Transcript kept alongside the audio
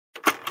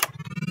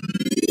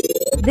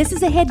This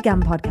is a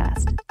HeadGum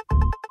podcast.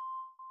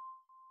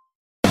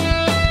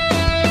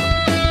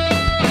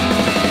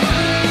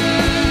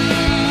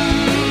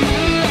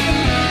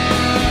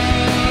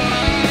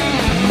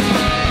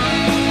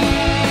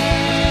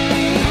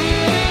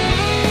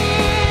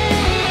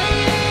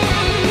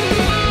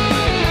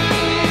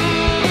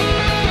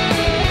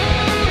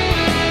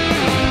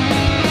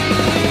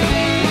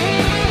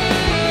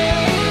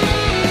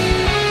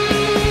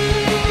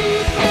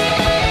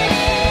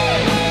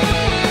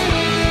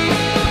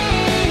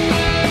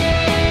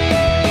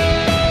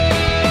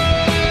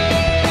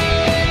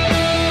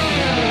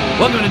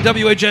 Welcome to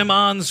WHM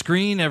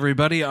On-Screen,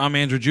 everybody. I'm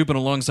Andrew Jupin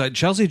alongside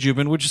Chelsea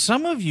Jupin, which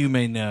some of you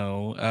may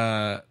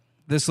know.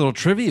 This little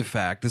trivia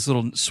fact, this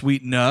little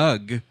sweet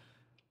nug,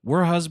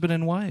 we're husband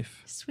and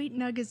wife. Sweet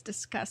nug is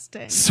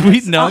disgusting.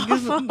 Sweet That's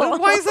nug?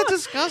 Why is that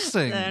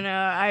disgusting? No,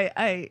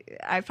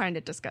 I find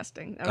it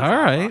disgusting. That was All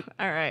right. awful.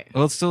 All right.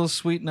 Well, it's still a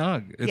sweet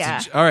nug.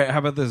 Yeah. All right, how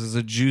about this? It's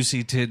a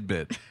juicy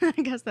tidbit. I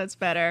guess that's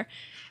better.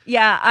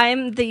 Yeah,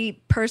 I'm the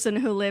person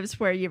who lives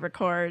where you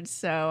record,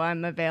 so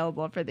I'm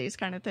available for these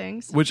kind of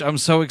things. Which I'm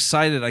so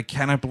excited. I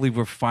cannot believe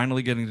we're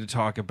finally getting to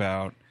talk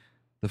about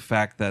the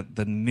fact that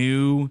the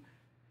new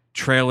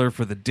trailer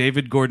for the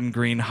David Gordon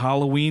Green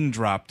Halloween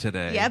dropped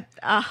today.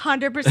 Yep,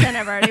 100%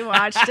 I've already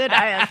watched it.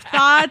 I have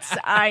thoughts.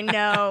 I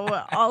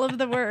know all of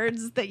the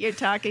words that you're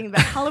talking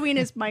about. Halloween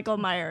is Michael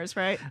Myers,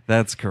 right?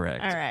 That's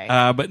correct. All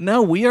right. But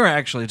no, we are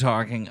actually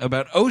talking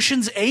about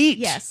Ocean's 8.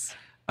 Yes.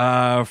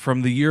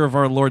 From the year of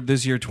our Lord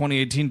this year,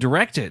 2018,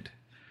 directed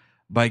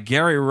by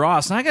Gary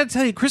Ross. And I got to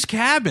tell you, Chris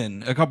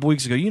Cabin, a couple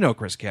weeks ago, you know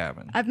Chris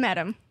Cabin. I've met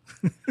him.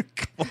 A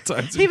couple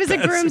times. He was a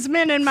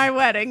groomsman in my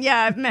wedding.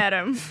 Yeah, I've met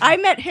him. I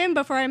met him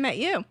before I met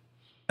you.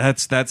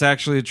 That's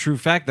actually a true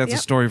fact. That's a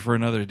story for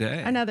another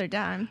day. Another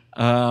dime.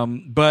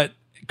 But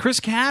Chris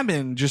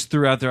Cabin just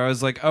threw out there, I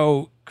was like,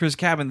 oh, Chris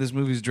Cabin, this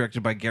movie's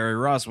directed by Gary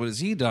Ross. What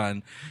has he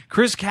done?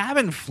 Chris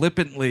Cabin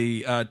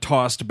flippantly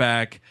tossed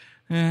back,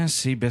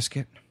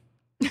 Seabiscuit.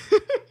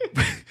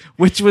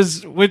 which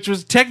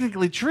was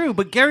technically true,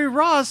 but Gary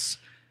Ross,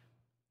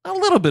 a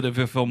little bit of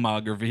a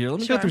filmography here.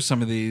 Let me go through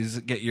some of these,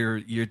 get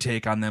your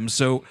take on them.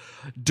 So,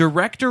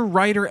 director,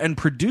 writer, and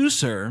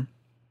producer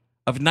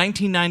of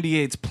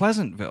 1998's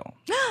Pleasantville.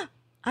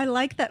 I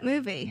like that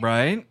movie.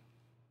 Right?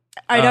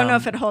 I don't know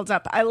if it holds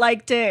up. I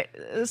liked it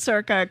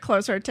circa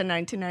closer to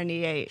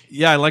 1998.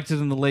 Yeah, I liked it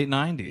in the late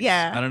 90s.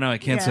 Yeah. I don't know. I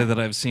can't say that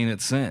I've seen it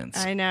since.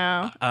 I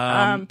know.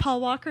 Paul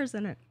Walker's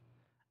in it.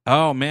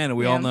 Oh, man,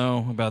 we all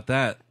know about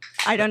that.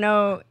 I don't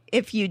know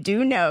if you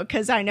do know,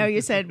 because I know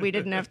you said we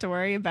didn't have to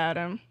worry about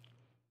him.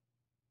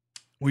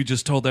 We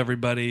just told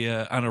everybody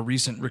on a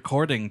recent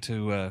recording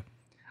to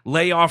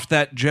lay off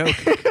that joke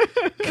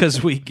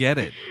because we get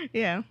it.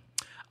 Yeah.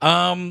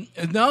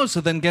 No,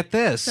 so then get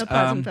this. So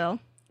Pleasantville.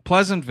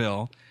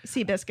 Pleasantville.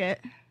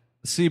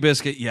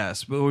 Seabiscuit,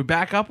 yes. But we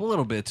back up a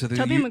little bit to the...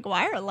 Tobey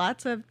Maguire,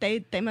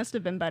 they must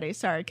have been buddies.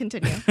 Sorry,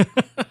 continue.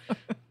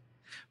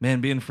 Man,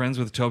 being friends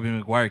with Tobey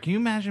Maguire. Can you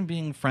imagine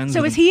being friends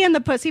with... So is he in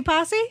the Pussy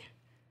Posse?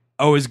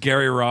 Oh, is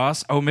Gary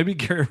Ross? Oh, maybe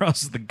Gary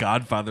Ross is the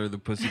godfather of the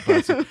Pussy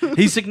Posse.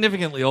 He's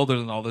significantly older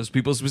than all those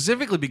people,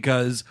 specifically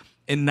because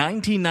in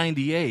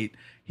 1998,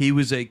 he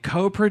was a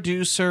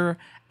co-producer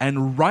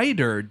and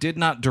writer, did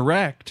not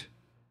direct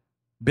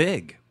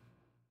Big.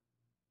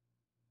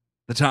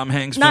 The Tom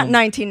Hanks Not film.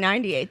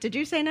 1998. Did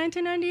you say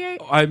 1998?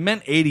 I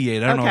meant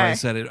 88. I don't know why I Okay.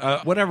 said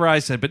it. Whatever I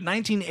said, but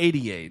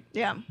 1988.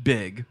 Yeah.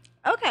 Big.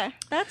 Okay,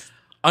 that's...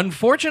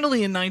 Unfortunately,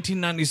 in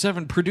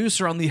 1997,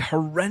 producer on the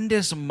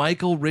horrendous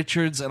Michael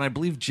Richards and I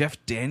believe Jeff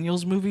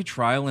Daniels movie,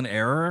 Trial and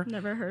Error.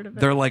 Never heard of it.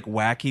 They're like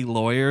wacky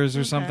lawyers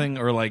or something,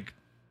 or like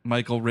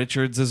Michael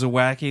Richards is a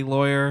wacky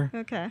lawyer.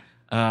 Okay.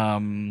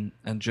 And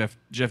Jeff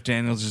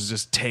Daniels is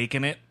just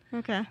taking it.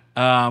 Okay.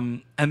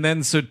 And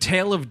then, so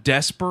Tale of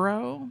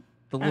Despero,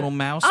 the little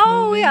mouse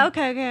Oh, movie. yeah,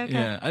 okay.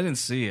 Yeah, I didn't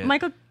see it.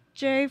 Michael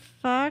J.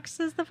 Fox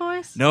is the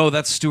voice? No,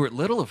 that's Stuart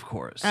Little, of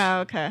course. Oh,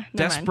 okay.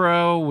 Never mind.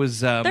 Despero was...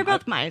 They're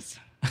both mice.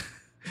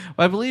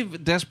 I believe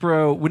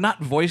Despero, well, not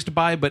voiced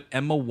by, but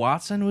Emma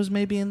Watson was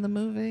maybe in the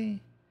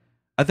movie.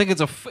 I think it's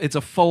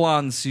a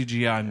full-on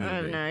CGI movie. I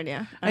have no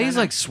idea. He's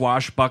like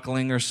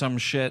swashbuckling or some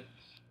shit.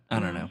 I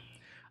don't know.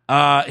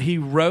 He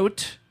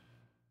wrote,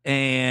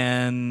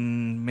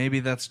 and maybe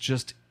that's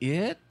just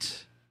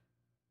it.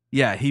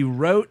 Yeah, he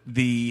wrote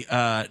the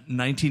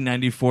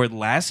 1994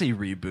 Lassie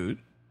reboot.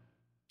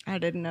 I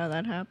didn't know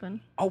that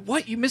happened. Oh,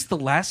 what? You missed the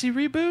Lassie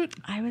reboot?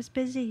 I was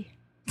busy.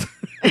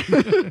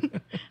 I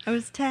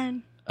was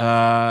 10.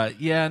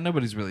 Yeah,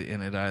 nobody's really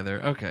in it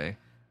either. Okay.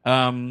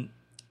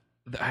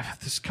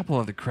 There's a couple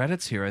other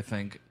credits here, I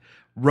think.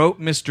 Wrote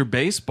Mr.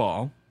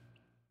 Baseball.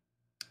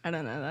 I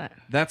don't know that.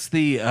 That's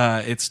the,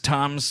 it's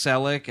Tom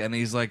Selleck, and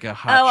he's like a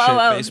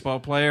hot baseball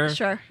player.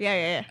 Sure.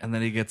 Yeah. And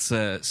then he gets,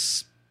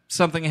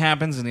 something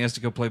happens, and he has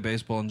to go play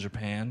baseball in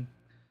Japan.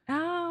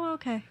 Oh,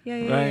 okay.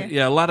 Yeah. Right?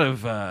 Yeah, a lot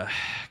of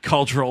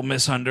cultural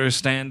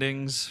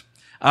misunderstandings.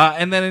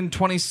 And then in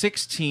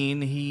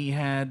 2016, he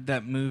had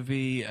that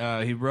movie,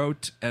 he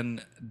wrote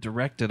and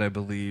directed, I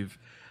believe,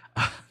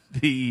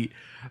 the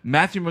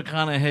Matthew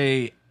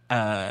McConaughey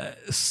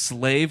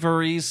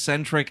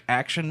slavery-centric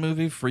action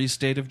movie, Free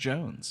State of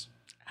Jones.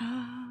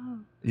 Oh.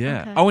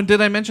 Yeah. Okay. Oh, and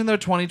did I mention, though,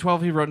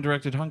 2012, he wrote and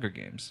directed Hunger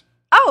Games.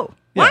 Oh,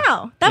 Yeah.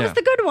 wow. That was Yeah.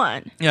 the good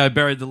one. Yeah, I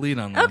buried the lead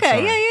on that.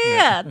 Okay, Sorry.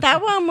 yeah.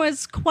 That one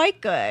was quite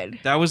good.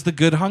 That was the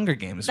good Hunger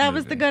Games That movie.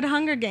 was the good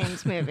Hunger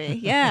Games movie.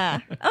 Yeah.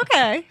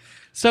 Okay.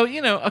 So,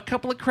 a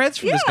couple of creds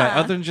from this guy, Yeah.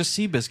 other than just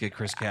Seabiscuit,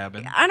 Chris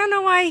Cabin. I don't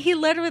know why he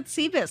led with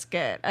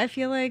Seabiscuit. I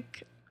feel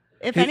like,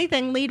 if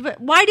anything, lead with...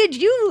 Why did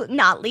you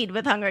not lead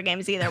with Hunger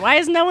Games either? Why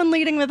is no one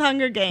leading with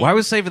Hunger Games? Well, I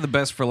was saving the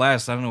best for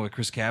last. I don't know what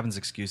Chris Cabin's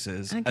excuse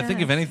is. I I think,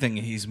 if guess. anything,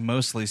 he's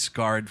mostly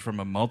scarred from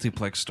a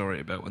multiplex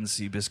story about when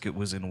Seabiscuit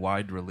was in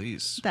wide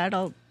release.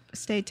 That'll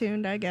stay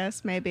tuned, I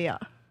guess. Maybe.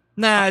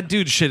 Nah,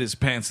 dude shit his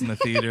pants in the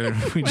theater,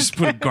 and we just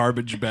put a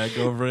garbage bag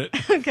over it.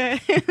 Okay.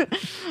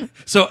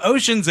 So,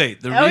 Ocean's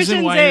 8. The reason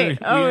Ocean's why 8.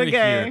 you're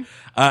Okay. here.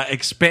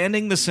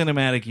 Expanding the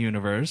cinematic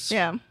universe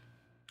Yeah.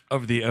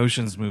 of the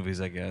Ocean's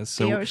movies, I guess.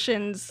 So, The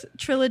Ocean's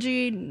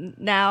trilogy,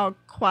 now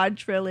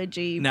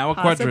quadrilogy. Now a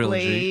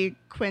possibly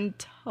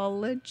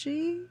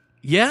quintology?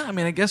 yeah, I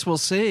mean, I guess we'll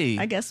see.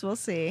 I guess we'll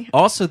see.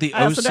 Also, the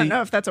I also OC don't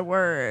know if that's a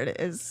word,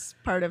 is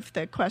part of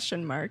the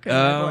question mark in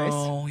my voice.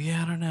 Oh,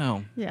 yeah, I don't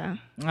know. Yeah.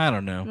 I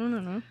don't know. I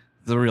don't know.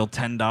 The real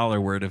 $10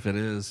 word if it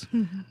is.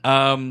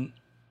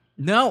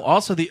 No,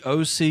 also the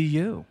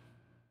OCU,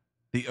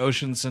 the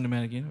Ocean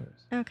Cinematic Universe,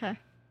 Okay.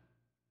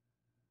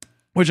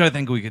 which I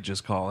think we could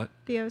just call it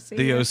The OCU.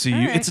 the OCU.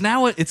 All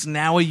right. It's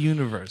now a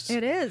universe.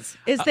 It is.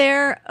 Is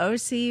there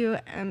OCU,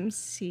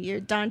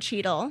 MCU, Don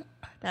Cheadle?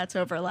 That's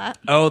overlap.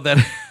 Oh, that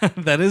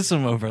that is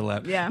some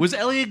overlap. Yeah. Was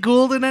Elliot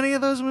Gould in any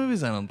of those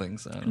movies? I don't think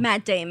so.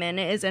 Matt Damon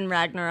is in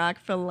Ragnarok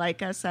for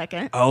like a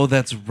second. Oh,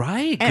 that's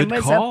right. And Good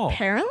was call.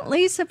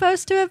 apparently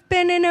supposed to have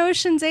been in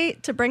Ocean's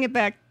 8 to bring it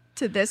back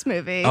to this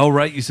movie. Oh,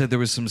 right. You said there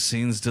was some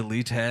scenes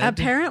deleted.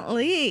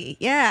 Apparently,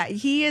 yeah.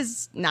 He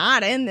is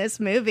not in this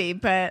movie,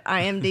 but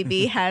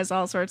IMDb has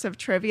all sorts of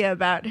trivia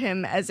about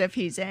him as if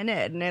he's in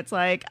it. And it's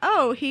like,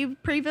 oh, he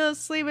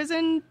previously was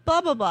in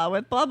blah, blah, blah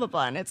with blah, blah,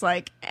 blah. And it's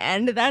like,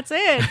 and that's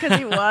it, because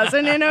he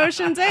wasn't in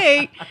Ocean's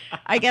 8.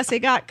 I guess he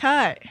got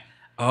cut.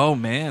 Oh,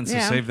 man. So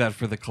Yeah. save that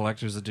for the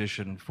collector's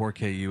edition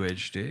 4K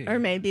UHD. Or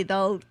maybe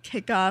they'll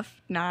kick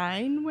off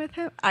 9 with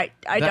him. I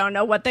don't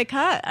know what they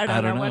cut. I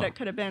don't know what it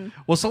could have been.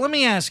 Well, so let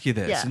me ask you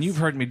this, Yes. and you've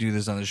heard me do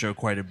this on the show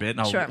quite a bit,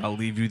 and Sure. I'll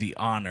leave you the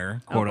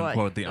honor, Oh, quote boy.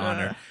 unquote, the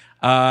honor.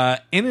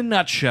 In a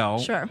nutshell,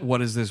 Sure.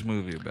 what is this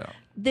movie about?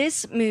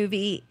 This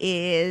movie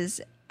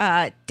is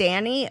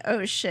Danny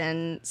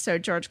Ocean, so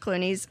George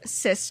Clooney's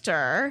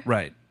sister,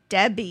 Right.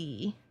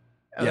 Debbie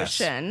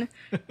Yes. Ocean.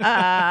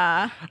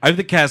 I have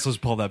the cast list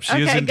pulled up. She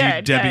is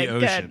indeed Debbie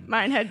Ocean. Good.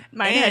 Mine had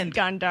And-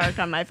 gone dark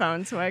on my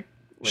phone, so I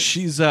was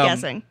She's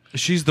guessing.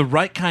 She's the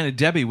right kind of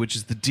Debbie, which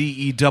is the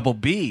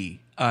DEBBIE.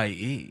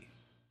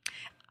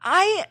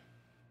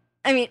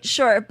 I mean,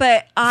 sure,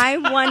 but I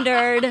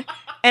wondered,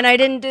 and I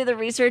didn't do the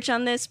research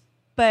on this,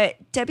 but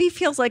Debbie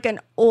feels like an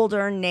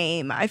older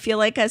name. I feel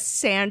like a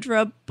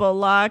Sandra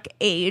Bullock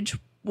age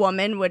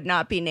woman would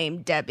not be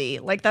named Debbie.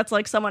 Like, that's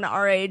like someone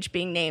our age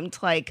being named,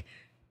 like,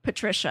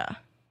 Patricia.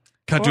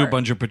 Cut to a Or-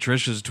 bunch of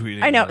Patricias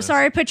tweeting. I know. about us.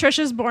 Sorry,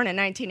 Patricia's born in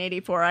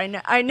 1984.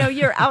 I know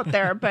you're out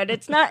there, but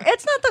it's not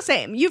the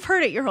same. You've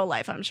heard it your whole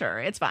life, I'm sure.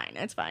 It's fine.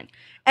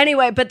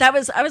 Anyway, but I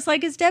was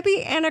like, is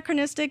Debbie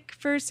anachronistic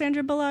for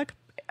Sandra Bullock?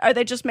 Are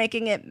they just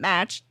making it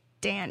match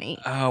Danny?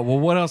 Well,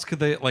 what else could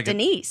they like?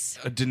 Denise.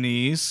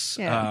 Denise.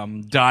 Yeah.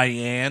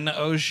 Diane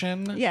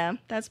Ocean. Yeah,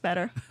 that's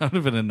better. That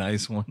would have been a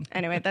nice one.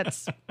 Anyway,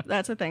 that's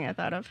a thing I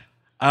thought of.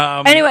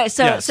 Anyway,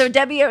 So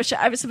Debbie Ocean,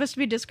 I was supposed to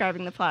be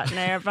describing the plot, and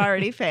I have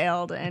already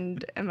failed,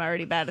 and am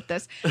already bad at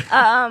this.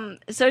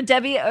 So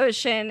Debbie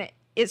Ocean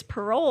is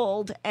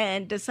paroled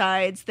and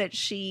decides that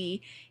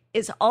she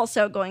is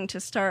also going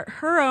to start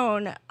her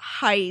own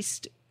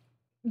heist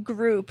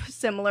group,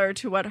 similar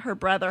to what her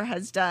brother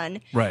has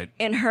done. Right.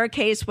 In her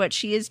case, what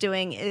she is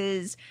doing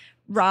is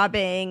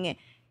robbing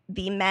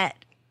the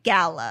Met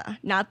Gala,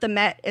 not the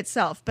Met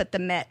itself, but the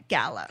Met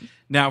Gala.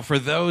 Now, for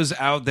those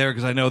out there,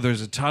 because I know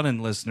there's a ton in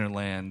listener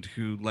land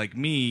who, like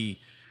me,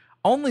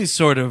 only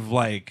sort of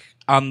like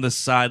on the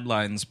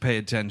sidelines pay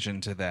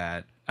attention to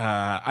that.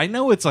 I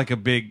know it's like a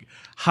big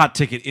hot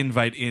ticket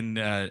invite in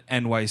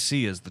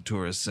NYC, as the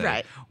tourists say.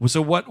 Right.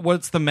 So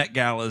what's the Met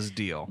Gala's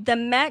deal? The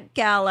Met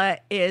Gala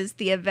is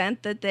the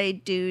event that they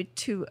do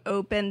to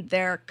open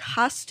their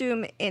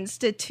Costume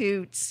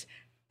Institute's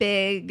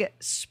big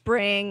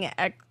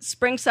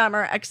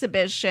spring-summer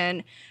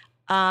exhibition.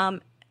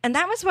 And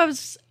that was what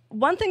was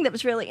one thing that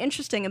was really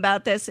interesting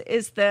about this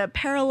is the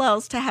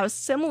parallels to how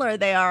similar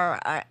they are.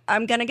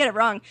 I'm going to get it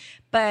wrong,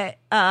 but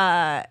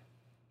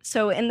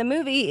so in the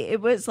movie,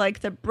 it was like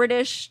the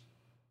British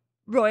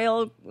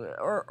royal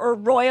or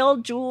royal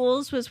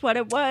jewels was what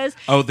it was.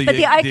 Oh, but the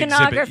exhibit,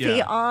 iconography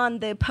yeah. on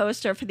the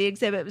poster for the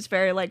exhibit was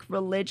very like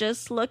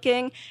religious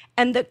looking,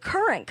 and the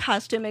current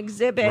costume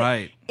exhibit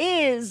Right.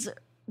 is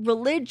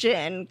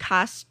religion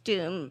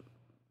costume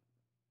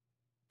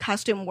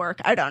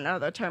work. I don't know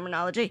the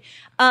terminology.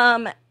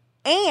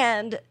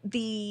 And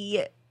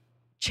the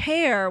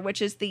chair,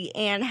 which is the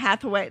Anne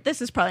Hathaway. This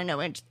is probably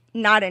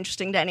not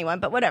interesting to anyone,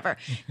 but whatever.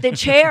 The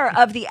chair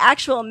of the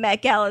actual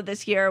Met Gala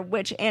this year,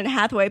 which Anne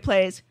Hathaway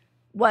plays,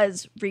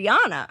 was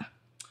Rihanna.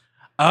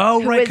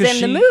 Oh, right. Who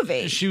was in the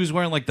movie. She was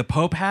wearing like the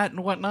Pope hat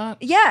and whatnot.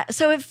 Yeah.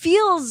 So it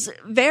feels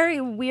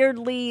very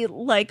weirdly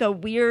like a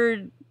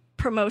weird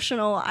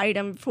promotional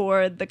item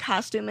for the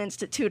Costume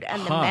Institute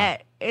and the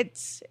Met.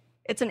 It's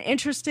an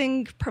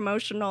interesting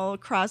promotional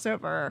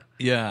crossover.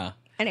 Yeah.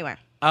 Anyway.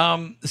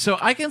 So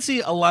I can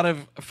see a lot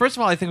of. First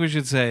of all, I think we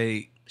should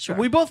say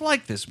we both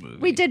like this movie.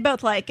 We did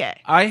both like it.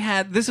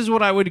 This is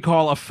what I would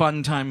call a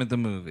fun time at the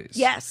movies.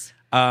 Yes.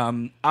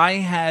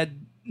 I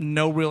had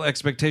no real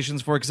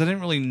expectations for it because I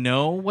didn't really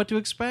know what to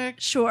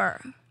expect. Sure.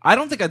 I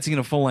don't think I'd seen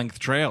a full length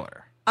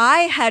trailer.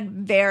 I had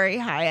very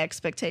high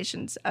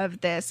expectations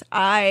of this.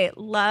 I'm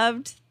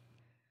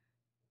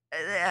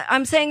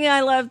saying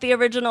I love the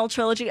original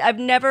trilogy. I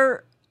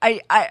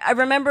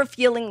remember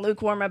feeling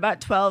lukewarm about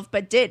 12,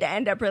 but did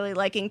end up really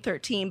liking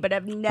 13, but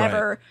I've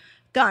never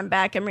gone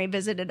back and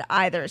revisited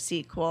either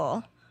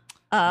sequel.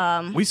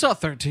 We saw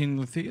 13 in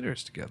the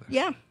theaters together.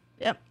 Yeah.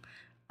 Yep.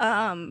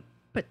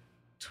 But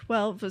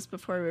 12 was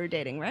before we were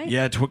dating, right?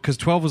 Yeah, because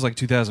 12 was like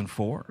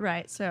 2004.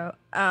 Right. So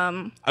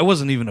I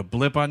wasn't even a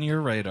blip on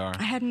your radar.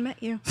 I hadn't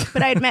met you,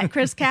 but I had met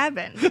Chris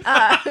Cabin.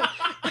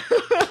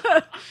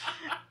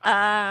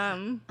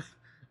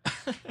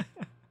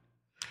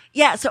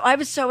 Yeah, so I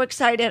was so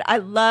excited. I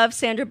love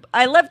Sandra.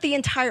 I love the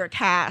entire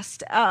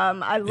cast.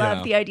 I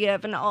love the idea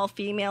of an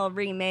all-female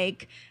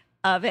remake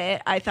of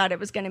it. I thought it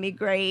was going to be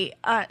great.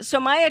 So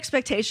my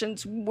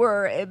expectations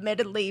were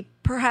admittedly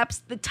perhaps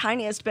the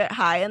tiniest bit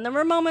high. And there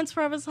were moments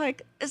where I was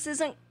like, this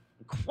isn't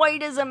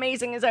quite as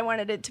amazing as I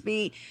wanted it to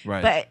be.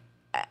 Right. But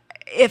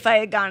if I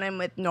had gone in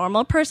with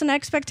normal person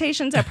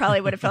expectations, I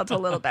probably would have felt a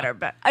little better.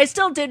 But I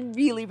still did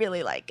really,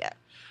 really like it.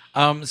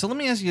 So let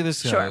me ask you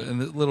this, Sure. a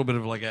little bit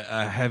of like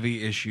a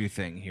heavy issue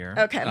thing here.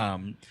 Okay.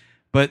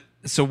 But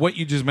so what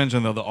you just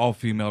mentioned though, the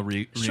all-female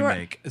Sure.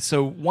 remake.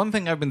 So one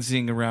thing I've been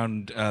seeing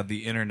around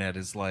the internet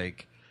is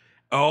like,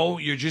 oh,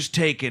 you're just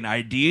taking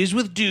ideas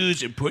with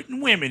dudes and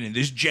putting women in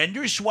this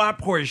gender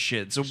swap horse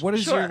shit. So what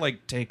is Sure. your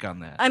like take on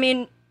that? I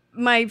mean,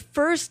 my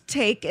first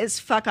take is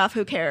fuck off,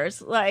 who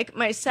cares? Like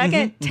my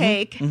second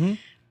take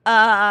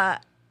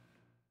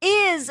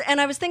is,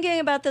 and I was thinking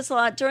about this a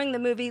lot during the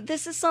movie,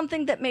 this is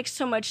something that makes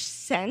so much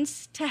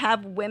sense to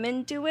have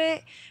women do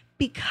it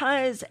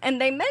because, and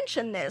they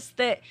mention this,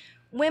 that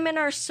women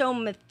are so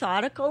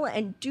methodical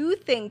and do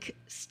think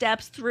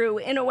steps through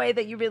in a way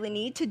that you really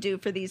need to do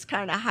for these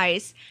kind of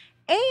heists.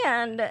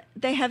 And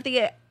they have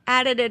the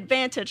added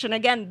advantage, and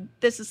again,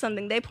 this is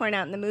something they point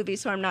out in the movie,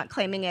 so I'm not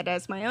claiming it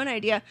as my own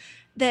idea,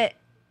 that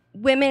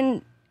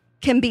women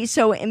can be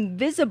so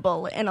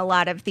invisible in a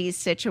lot of these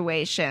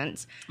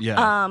situations.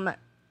 Yeah.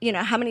 You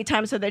know, how many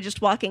times are they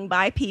just walking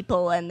by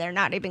people and they're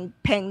not even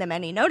paying them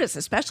any notice,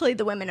 especially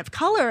the women of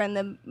color in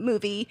the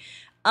movie,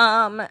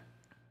 and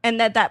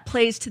that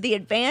plays to the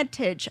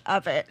advantage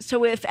of it.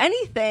 So if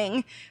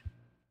anything,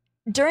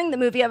 during the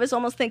movie, I was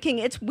almost thinking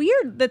it's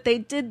weird that they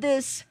did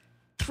this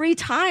 3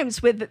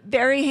 times with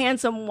very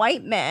handsome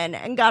white men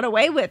and got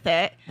away with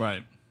it.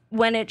 Right.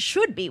 When it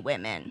should be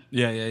women.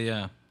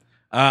 Yeah.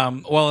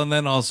 Well, and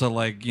then also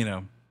like, you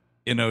know,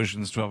 in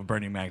Ocean's 12,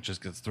 Bernie Mac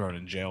just gets thrown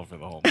in jail for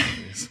the whole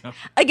movie. So.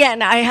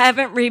 Again, I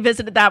haven't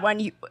revisited that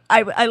one.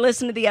 I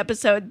listened to the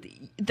episode.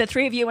 The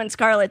 3 of you and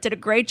Scarlett did a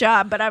great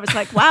job, but I was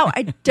like, wow,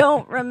 I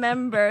don't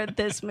remember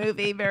this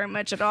movie very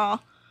much at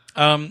all.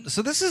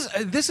 So this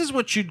is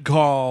what you'd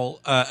call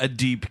a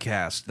deep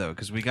cast, though,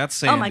 because we got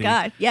Sandy. Oh, my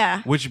God,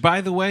 yeah. Which,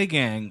 by the way,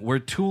 gang, we're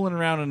tooling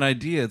around an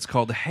idea. It's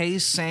called Hey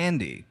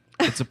Sandy.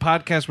 It's a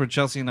podcast where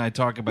Chelsea and I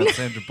talk about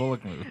Sandra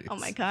Bullock movies. Oh,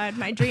 my God,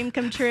 my dream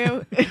come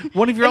true.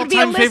 One of your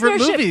all-time favorite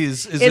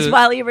movies is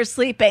While You Were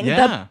Sleeping,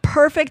 Yeah. the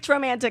perfect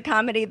romantic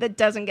comedy that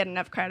doesn't get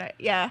enough credit.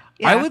 Yeah.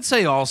 I would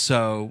say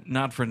also,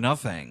 not for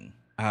nothing,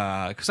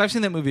 because I've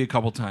seen that movie a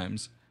couple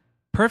times,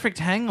 perfect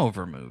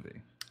hangover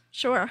movie.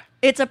 Sure.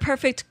 It's a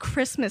perfect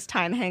Christmas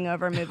time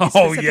hangover movie.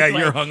 Oh, yeah,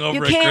 you're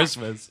hungover at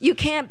Christmas. You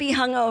can't be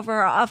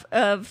hungover off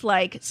of,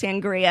 like,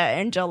 sangria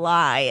in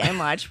July and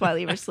watch While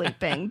You Were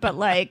Sleeping, but,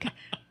 like,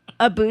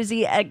 a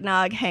boozy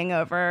eggnog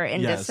hangover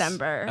in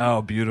December.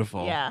 Oh,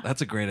 beautiful. Yeah.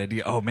 That's a great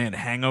idea. Oh, man,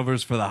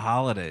 hangovers for the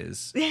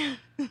holidays. Pitch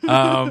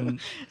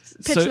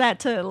so- that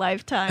to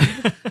Lifetime.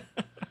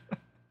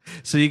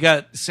 So you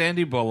got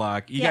Sandy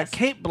Bullock. You Yes. got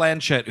Kate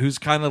Blanchett, who's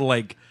kind of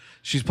like,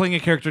 she's playing a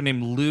character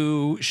named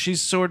Lou.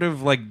 She's sort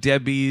of like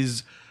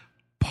Debbie's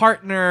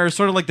partner,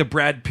 sort of like the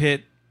Brad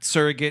Pitt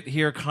surrogate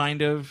here,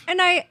 kind of.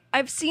 And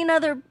I've seen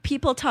other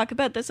people talk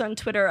about this on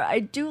Twitter. I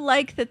do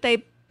like that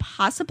they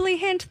possibly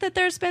hint that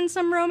there's been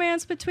some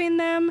romance between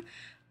them.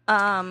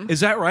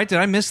 Is that right? Did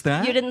I miss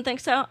that? You didn't think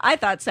so? I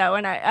thought so.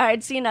 And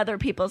I'd seen other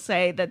people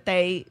say that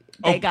they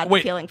they got wait.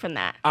 the feeling from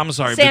that. I'm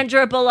sorry,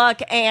 Sandra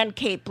Bullock and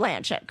Kate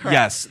Blanchett, correct?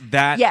 Yes,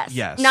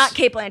 yes. Not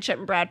Kate Blanchett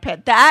and Brad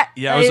Pitt. That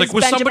Yeah, I was is like,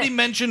 was Benjamin- somebody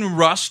mention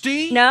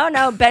Rusty?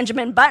 No,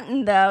 Benjamin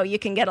Button, though. You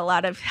can get a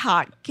lot of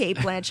hot Kate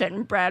Blanchett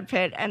and Brad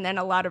Pitt, and then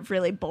a lot of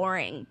really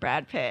boring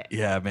Brad Pitt.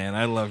 Yeah, man,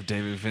 I love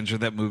David Fincher.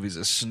 That movie's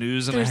a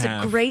snooze and There's a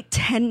half. a great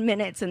 10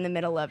 minutes in the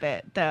middle of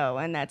it, though,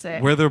 and that's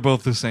it. Where they're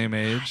both the same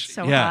age.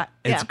 So yeah, hot.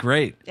 it's Yeah.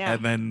 great. Yeah.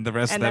 And then the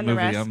rest And of that then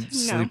the movie, rest, I'm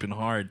sleeping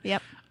hard.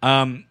 Yep.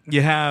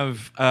 You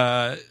have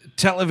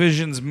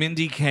television's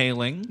Mindy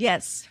Kaling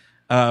Yes.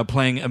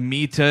 playing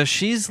Amita.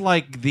 She's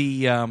like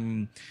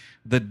the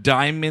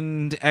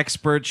diamond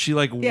expert. She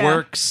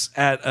works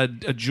at a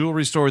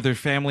jewelry store with her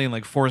family in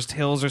like Forest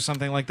Hills or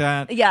something like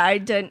that. Yeah, I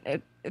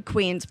didn't.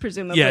 Queens,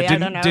 presumably. Yeah, I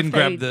don't know. didn't if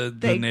grab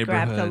they the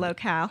neighborhood. grabbed the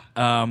locale.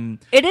 It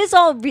It is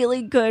all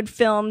really good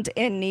filmed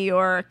in New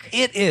York.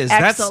 is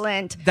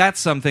Excellent. That's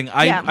something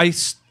Yeah. I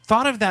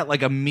thought of that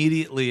like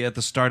immediately at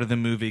the start of the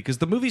movie, because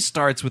the movie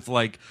starts with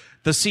like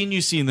the scene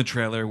you see in the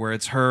trailer where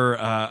it's her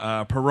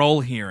parole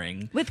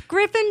hearing, With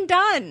Griffin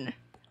Dunn.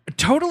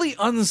 totally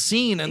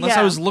unseen unless I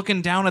Yeah. was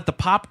looking down at the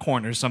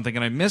popcorn or something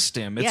and I missed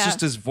him. It's Yeah.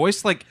 just his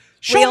voice like, We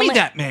show me only-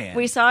 that man.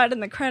 We saw it in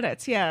the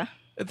credits, yeah.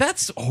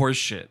 That's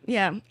horseshit.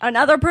 Yeah.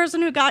 Another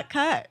person who got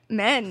cut.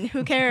 Men,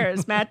 who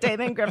cares? Matt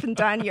Damon, Griffin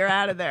Dunn, you're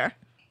out of there.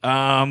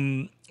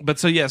 But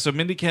so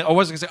Mindy Kaling. I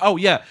was gonna say, oh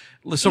yeah.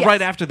 So Yes.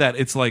 right after that,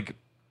 it's like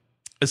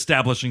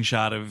establishing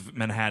shot of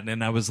Manhattan,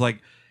 and I was like,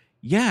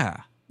 yeah,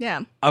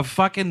 Yeah. a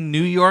fucking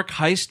New York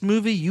heist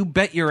movie. You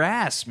bet your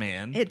ass,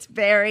 man. It's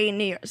very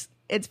New York.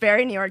 It's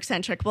very New York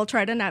centric. We'll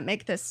try to not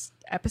make this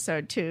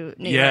episode too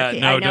New Yeah,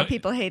 York. no, I know don't-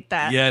 people hate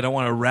that. Yeah, I don't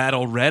want to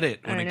rattle Reddit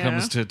when I it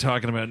comes know. to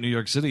talking about New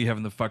York City,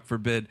 heaven the fuck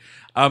forbid.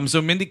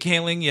 So Mindy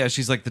Kaling, yeah,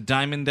 she's like the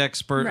diamond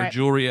expert or Right.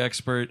 jewelry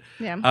expert.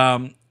 Yeah.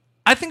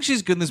 I think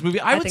she's good in this movie.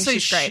 I would think say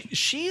she's great.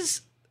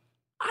 she's,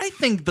 I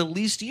think, the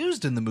least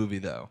used in the movie,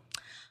 though.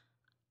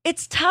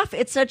 It's tough.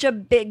 It's such a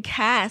big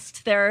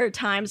cast. There are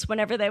times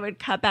whenever they would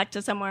cut back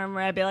to somewhere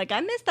where I'd be like,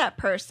 I miss that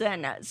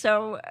person.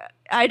 So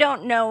I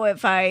don't know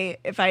if I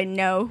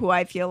know who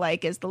I feel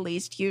like is the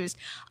least used.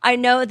 I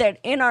know that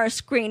in our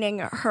screening,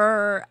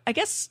 her, I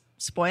guess,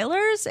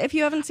 spoilers if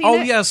you haven't seen it.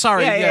 Oh yeah,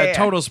 sorry, Yeah.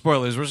 total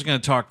spoilers. We're just gonna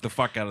talk the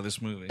fuck out of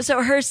this movie.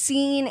 So her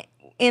scene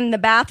in the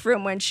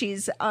bathroom when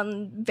she's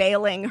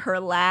unveiling her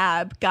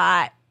lab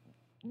got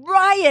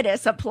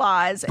riotous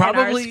applause in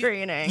our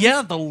screening.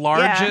 Yeah, the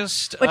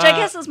largest. Which I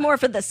guess is more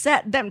for the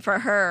set than for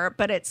her,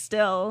 but it's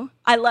still.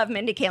 I love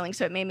Mindy Kaling,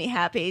 so it made me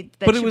happy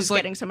that But it she was was like-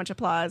 getting so much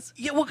applause.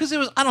 Yeah, well, because it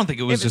was. I don't think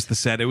it was just the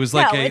set. It was No,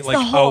 like it's the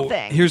whole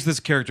thing. here's this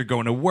character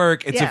going to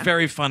work. It's Yeah. a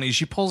very funny.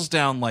 She pulls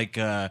down like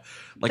a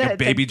The-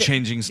 baby the-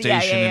 changing yeah,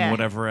 station yeah. and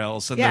whatever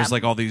else. And Yeah. there's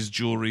like all these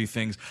jewelry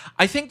things.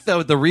 I think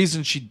though the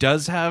reason she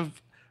does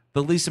have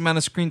the least amount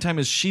of screen time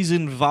is she's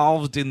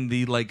involved in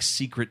the like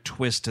secret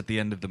twist at the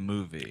end of the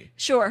movie.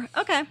 Sure.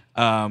 Okay.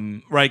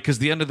 Right, because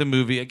the end of the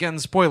movie, again,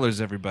 spoilers,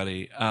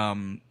 everybody.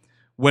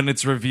 When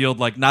it's revealed,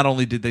 like, not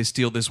only did they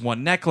steal this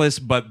one necklace,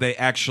 but they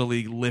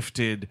actually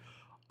lifted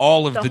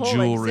all of The the whole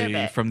jewelry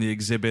exhibit. from the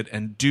exhibit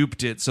and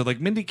duped it. So, like,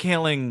 Mindy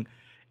Kaling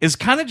is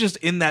kind of just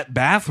in that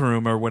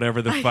bathroom or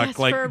whatever the I fuck, guess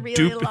like, for a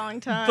really long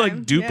time.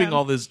 like duping Yeah.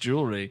 all this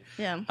jewelry.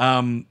 Yeah.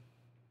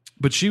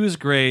 But she was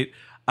great.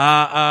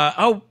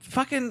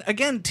 Fucking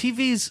again,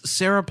 TV's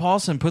Sarah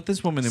Paulson put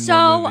this woman in more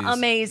So movies.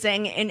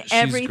 amazing in She's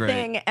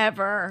everything great.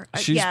 ever.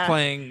 She's Yeah.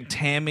 playing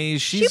Tammy.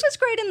 She was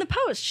great in The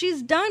Post.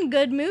 She's done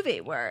good movie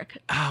work.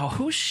 Oh,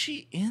 who's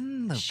she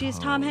in the She's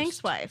Tom Post?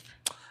 Hanks' wife,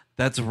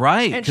 That's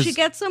right. and 'cause she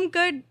gets some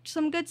good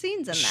scenes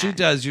in that. She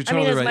does. You're I mean,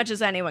 totally as right. much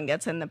as anyone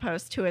gets in The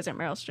Post, who isn't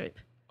Meryl Streep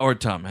Or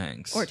Tom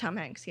Hanks. or Tom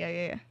Hanks?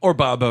 Yeah. Or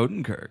Bob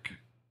Odenkirk.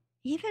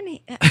 Even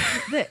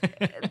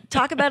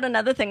talk about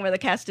another thing where the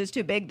cast is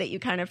too big that you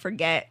kind of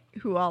forget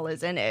who all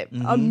is in it.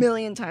 A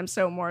million times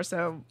so more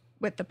so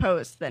with The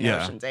Post than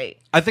Yeah. Ocean's 8.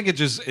 I think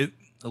it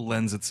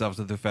lends itself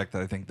to the fact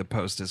that I think The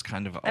Post is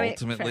kind of mean,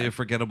 ultimately fair. a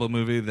forgettable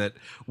movie. That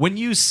when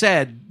you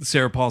said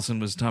Sarah Paulson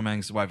was Tom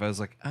Hanks' wife, I was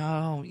like,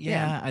 oh,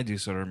 yeah, I do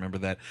sort of remember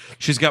that.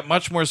 She's got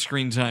much more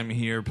screen time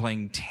here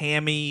playing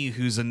Tammy,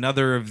 who's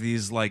another of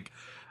these, like,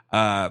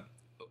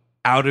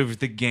 out of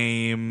the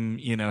game,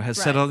 has Right.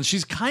 settled.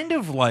 She's kind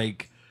of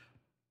like,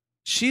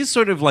 she's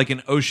sort of like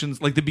an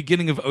Ocean's, like the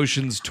beginning of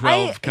Ocean's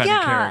 12 kind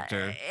of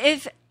character.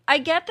 If I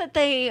get that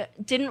they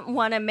didn't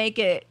want to make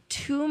it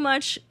too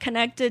much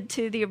connected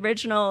to the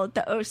original,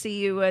 the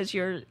OCU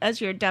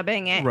as you're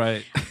dubbing it,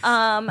 Right.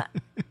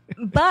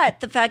 but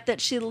the fact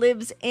that she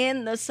lives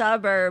in the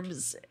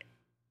suburbs,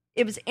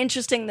 it was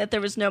interesting that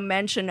there was no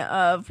mention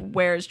of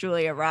where's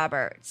Julia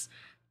Roberts.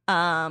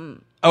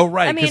 Oh,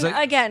 right. I 'cause mean,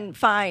 again,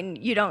 fine,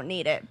 you don't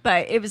need it,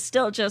 but it was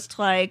still just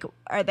like,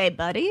 are they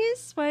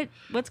buddies?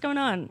 What's going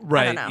on? I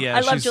Right, don't know. yeah, I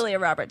love she's- Julia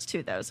Roberts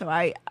too, though, so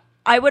I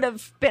would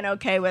have been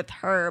okay with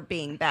her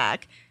being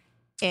back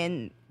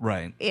in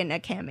right. a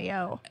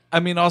cameo. I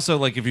mean, also,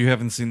 like, if you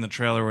haven't seen the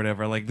trailer or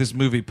whatever, like, this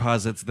movie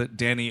posits that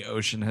Danny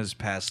Ocean has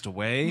passed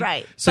away.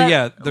 Right. So, But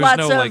yeah, there's lots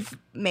no, of like,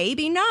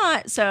 maybe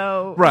not.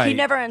 So he Right.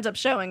 never ends up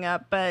showing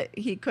up, but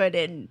he could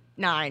in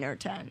 9 or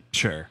 10.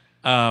 sure.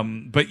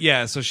 But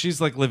yeah, so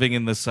she's like living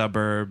in the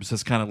suburbs,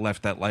 has kind of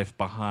left that life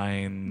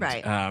behind.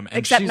 Right. And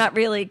Except not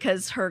really,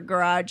 because her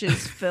garage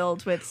is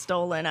filled with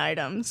stolen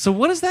items. So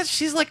what is that?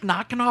 She's like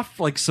knocking off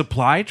like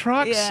supply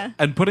trucks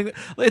and putting.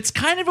 It's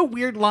kind of a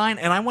weird line,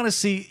 and I want to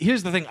see.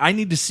 Here's the thing: I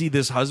need to see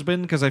this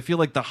husband because I feel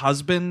like the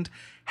husband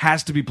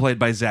has to be played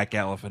by Zach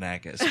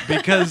Galifianakis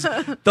because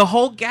the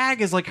whole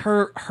gag is like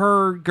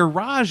her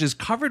garage is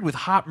covered with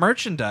hot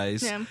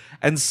merchandise,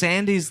 and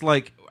Sandy's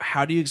like,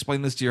 how do you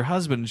explain this to your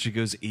husband? And she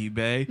goes,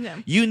 eBay. Yeah.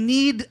 You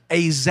need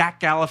a Zach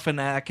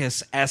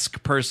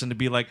Galifianakis-esque person to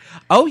be like,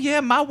 oh yeah,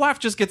 my wife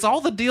just gets all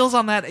the deals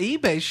on that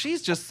eBay.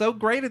 She's just so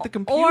great at the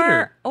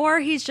computer. Or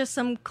he's just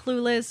some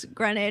clueless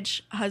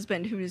Greenwich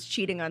husband who is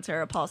cheating on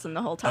Sarah Paulson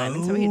the whole time,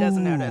 and so he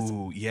doesn't notice.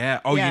 Yeah.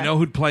 Oh, yeah. You know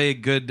who'd play a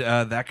good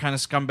that kind of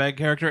scumbag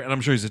character? And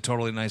I'm sure he's a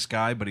totally nice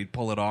guy, but he'd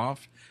pull it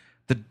off.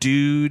 The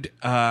dude,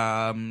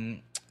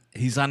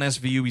 he's on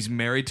SVU. He's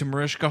married to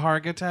Mariska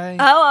Hargitay.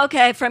 Oh,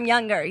 okay, from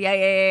Younger.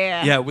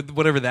 Yeah. Yeah, with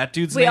whatever that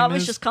dude's name is. We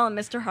always just call him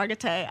Mr.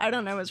 Hargitay. I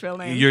don't know his real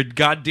name. You're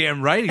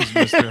goddamn right he's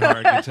Mr.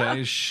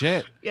 Hargitay.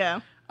 Shit.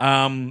 Yeah.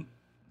 So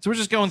we're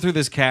just going through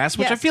this cast,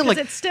 which I feel like...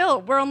 it's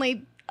still... We're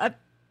only a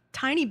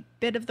tiny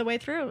bit of the way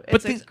through.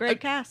 It's a great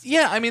cast.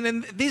 Yeah, I mean,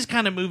 in these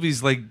kind of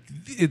movies, like,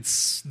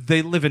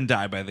 they live and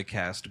die by the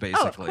cast,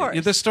 basically. Oh, of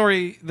course. The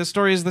story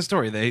is the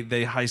story.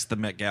 They heist the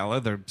Met Gala.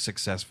 They're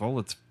successful.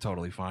 It's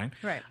totally fine.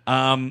 Right.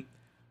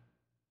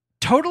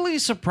 Totally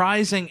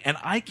surprising, and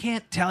I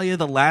can't tell you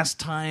the last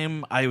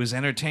time I was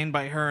entertained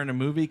by her in a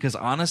movie, because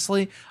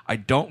honestly, I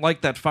don't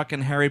like that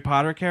fucking Harry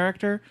Potter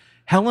character.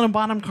 Helena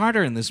Bonham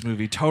Carter in this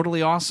movie,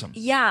 totally awesome.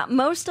 Yeah,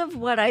 most of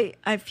what I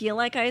feel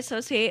like I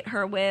associate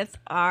her with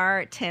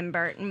are Tim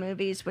Burton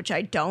movies, which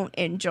I don't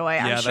enjoy.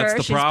 Yeah,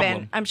 that's the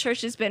problem. I'm sure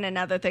she's been in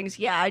other things.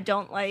 Yeah, I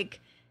don't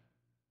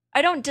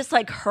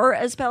dislike her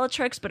as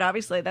Bellatrix, but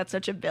obviously that's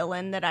such a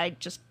villain that I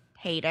just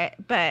hate it.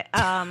 But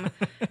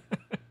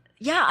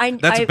yeah,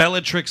 that's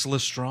Bellatrix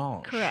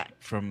Lestrange, correct,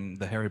 from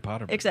the Harry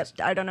Potter movies.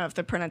 Except I don't know if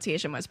the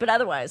pronunciation was, but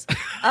otherwise,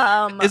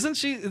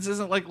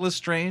 isn't like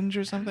Lestrange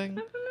or something?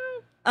 No.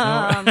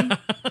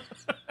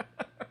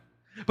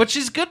 But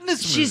she's good in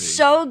this movie. She's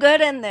so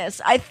good in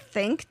this. I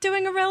think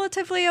doing a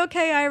relatively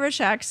okay Irish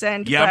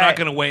accent. Yeah, I'm not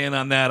going to weigh in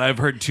on that. I've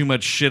heard too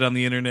much shit on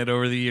the internet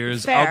over the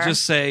years. Fair. I'll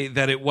just say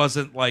that it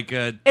wasn't like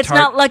a... It's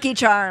not Lucky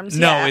Charms.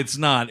 No, it's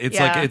not. It's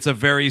like, it's a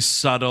very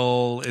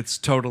subtle, it's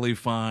totally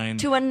fine.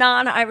 To a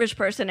non-Irish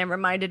person, it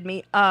reminded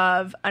me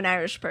of an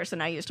Irish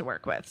person I used to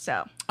work with,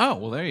 so... Oh,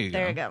 well, there you go.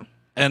 There you go.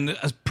 And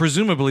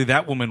presumably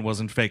that woman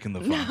wasn't faking the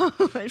phone. No,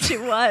 if she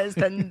was,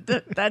 then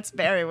that's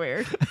very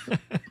weird.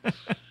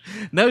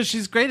 No,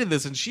 she's great in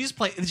this, and she's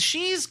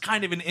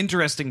kind of an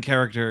interesting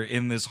character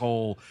in this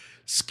whole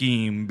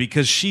scheme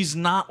because she's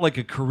not like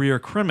a career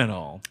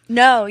criminal.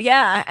 No,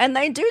 yeah, and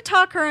they do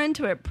talk her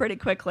into it pretty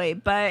quickly,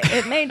 but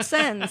it made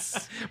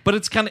sense.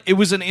 But it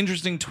was an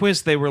interesting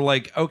twist. They were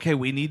like, okay,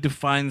 we need to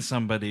find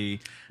somebody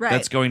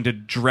that's going to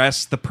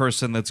dress the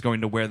person that's going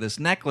to wear this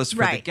necklace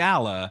for the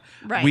gala.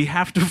 Right. We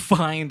have to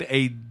find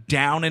a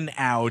down and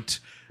out,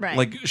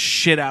 like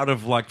shit out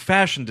of luck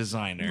fashion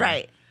designer.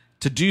 Right.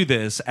 To do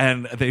this,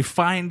 and they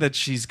find that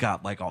she's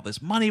got like all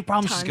this money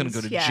problems. She's going to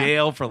go to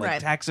jail for like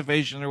tax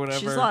evasion or whatever.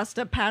 She's lost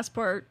a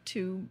passport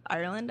to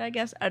Ireland, I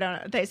guess. I don't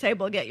know. They say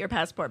we'll get your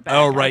passport back.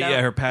 Oh, right,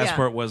 yeah, her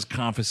passport was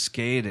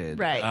confiscated.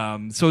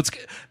 Right. So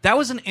that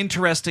was an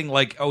interesting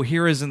like, oh,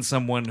 here isn't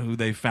someone who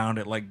they found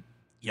at like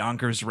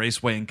Yonkers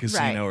Raceway and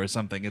Casino or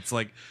something. It's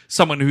like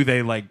someone who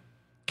they like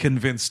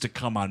convinced to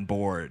come on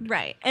board.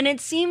 Right. And it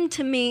seemed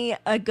to me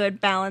a good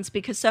balance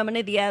because so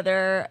many of the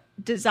other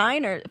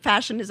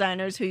fashion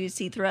designers who you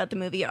see throughout the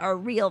movie are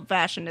real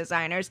fashion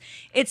designers.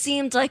 It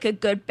seemed like a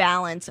good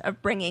balance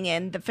of bringing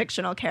in the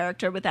fictional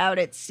character without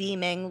it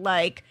seeming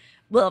like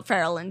Will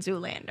Ferrell and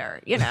Zoolander,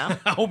 you know?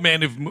 Oh,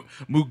 man, if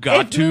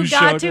Mugatu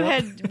showed up.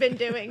 had been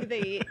doing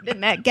the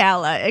Met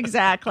Gala,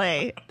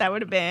 exactly, that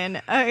would have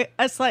been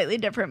a slightly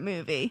different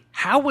movie.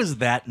 How was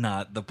that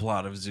not the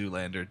plot of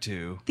Zoolander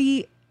 2?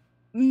 The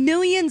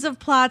millions of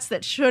plots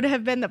that should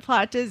have been the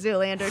plot to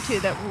Zoolander 2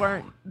 that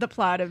weren't the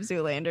plot of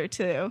Zoolander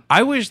 2.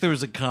 I wish there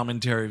was a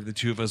commentary of the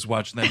two of us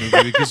watching that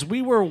movie because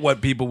we were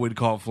what people would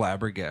call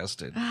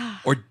flabbergasted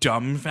or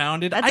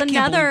dumbfounded. That's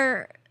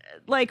another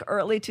like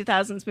early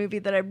 2000s movie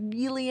that I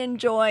really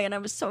enjoy, and I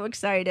was so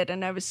excited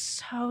and I was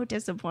so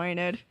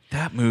disappointed.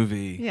 That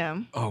movie.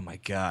 Yeah. Oh my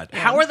God. Yeah.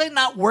 How are they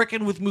not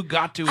working with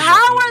Mugatu?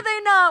 How are they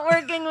not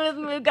working with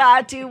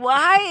Mugatu?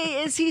 Why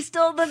is he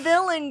still the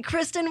villain?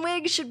 Kristen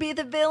Wiig should be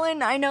the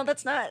villain. I know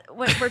that's not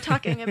what we're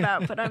talking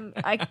about, but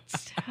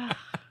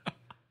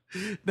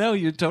No,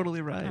 you're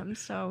totally right. I'm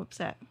so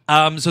upset.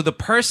 So the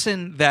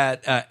person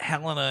that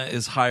Helena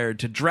is hired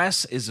to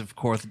dress is, of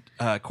course,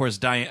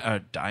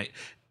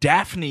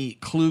 Daphne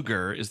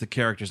Kluger is the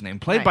character's name,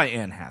 played by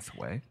Anne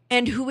Hathaway.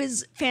 And who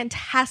is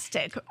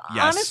fantastic.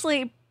 Yes.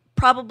 Honestly,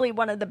 probably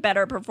one of the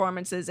better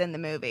performances in the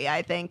movie,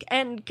 I think.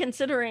 And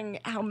considering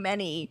how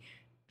many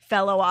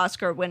fellow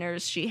Oscar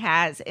winners she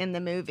has in the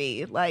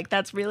movie, like,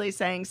 that's really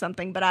saying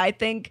something. But I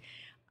think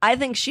I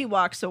think she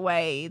walks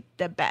away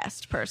the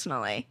best,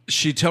 personally.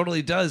 She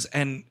totally does.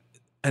 And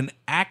an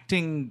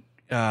acting,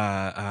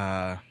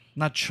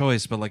 not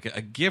choice, but like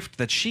a gift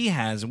that she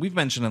has, and we've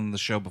mentioned on the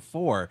show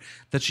before,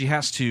 that she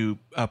has to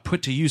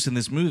put to use in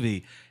this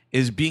movie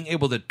is being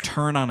able to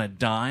turn on a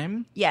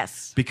dime.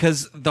 Yes.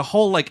 Because the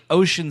whole like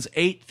Ocean's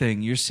 8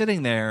 thing, you're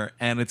sitting there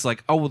and it's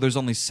like, oh, well, there's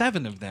only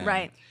 7 of them.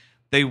 Right.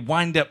 They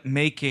wind up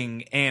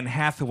making Anne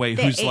Hathaway,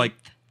 who's 8th. like,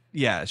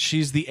 yeah,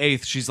 she's the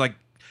 8th. She's like,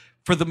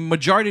 for the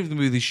majority of the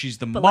movie, she's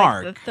the But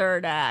mark. like the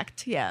third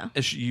act, yeah.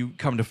 You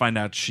come to find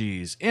out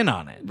she's in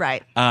on it.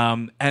 Right.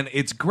 And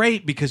it's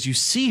great because you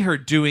see her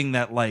doing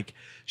that, like,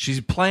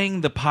 she's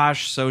playing the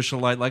posh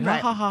socialite, like,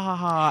 Right. ha, ha, ha,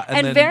 ha, ha.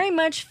 And then, very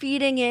much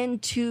feeding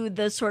into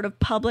the sort of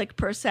public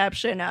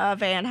perception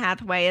of Anne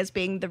Hathaway as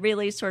being the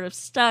really sort of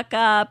stuck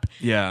up,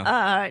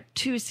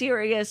 too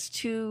serious,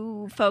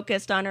 too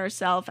focused on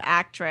herself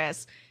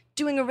actress,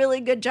 doing a really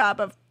good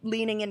job of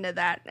leaning into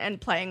that and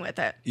playing with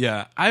it.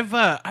 Yeah,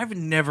 I've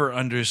never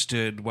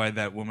understood why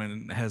that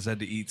woman has had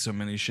to eat so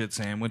many shit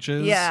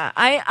sandwiches. Yeah,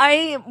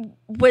 I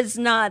was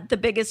not the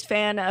biggest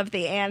fan of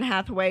the Anne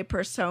Hathaway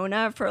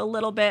persona for a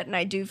little bit, and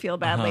I do feel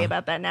badly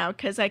about that now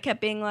because I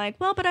kept being like,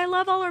 well, but I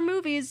love all her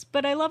movies,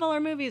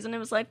 and it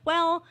was like,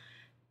 well,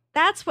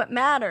 that's what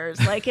matters.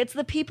 Like, it's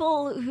the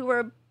people who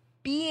are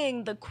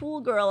being the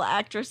cool girl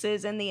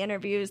actresses in the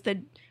interviews that,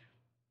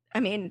 I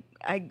mean,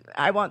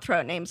 I won't throw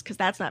out names because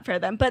that's not fair to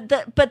them. But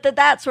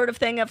that sort of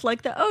thing of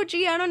like oh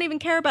gee, I don't even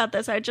care about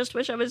this. I just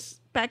wish I was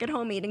back at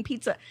home eating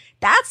pizza.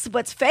 That's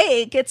what's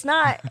fake. It's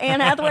not Anne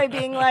Hathaway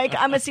being like,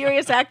 I'm a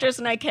serious actress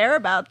and I care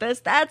about this.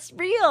 That's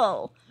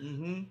real.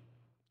 Mm-hmm.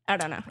 I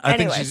don't know.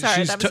 Anyway,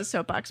 sorry, that was a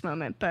soapbox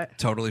moment, but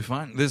totally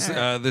fine. This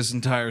this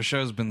entire show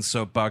has been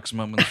soapbox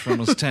moments for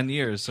almost 10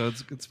 years, so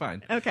it's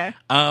fine. Okay.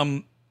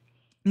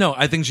 No,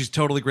 I think she's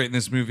totally great in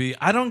this movie.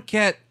 I don't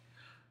get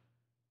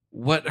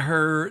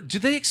do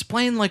they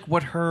explain like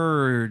what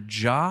her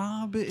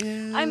job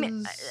is? I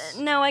mean,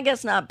 no, I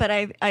guess not, but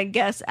I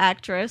guess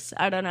actress.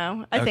 I don't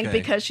know. I think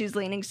because she's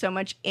leaning so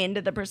much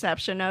into the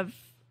perception of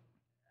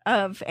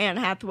Anne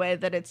Hathaway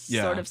that it's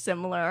sort of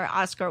similar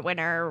Oscar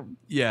winner.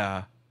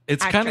 Yeah.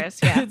 It's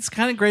actress, kind of it's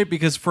kind of great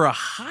because for a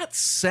hot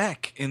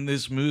sec in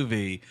this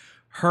movie,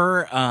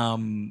 her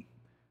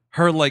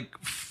like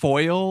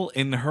foil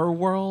in her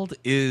world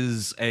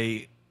is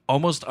a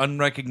almost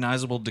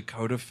unrecognizable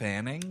Dakota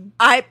Fanning.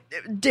 I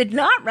did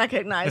not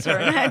recognize her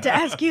and had to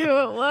ask you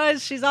who it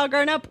was. She's all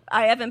grown up.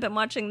 I haven't been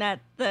watching the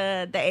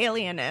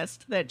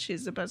Alienist that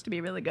she's supposed to be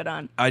really good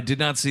on. I did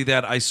not see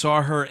that. I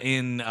saw her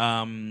in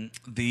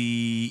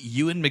the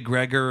Ewan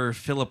McGregor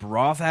Philip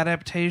Roth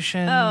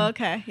adaptation. Oh,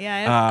 okay.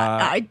 Yeah,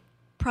 I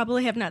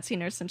probably have not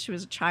seen her since she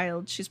was a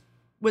child.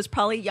 Was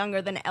probably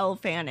younger than Elle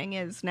Fanning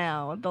is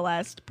now. The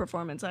last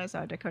performance I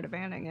saw Dakota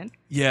Fanning in.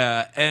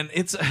 Yeah, and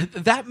it's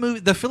that movie,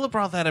 the Philip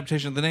Roth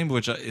adaptation, the name of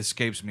which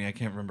escapes me. I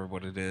can't remember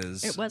what it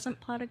is. It wasn't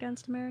Plot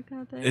Against America,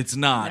 I think? It's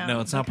not. No,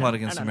 it's not Plot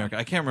Against America.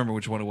 I can't remember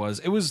which one it was.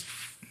 It was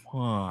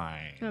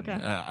fine.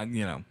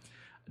 Okay.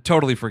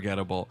 Totally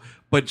forgettable.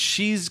 But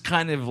she's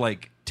kind of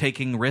like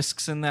taking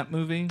risks in that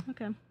movie.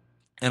 Okay.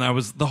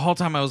 And the whole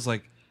time I was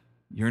like,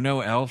 you're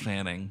no Elle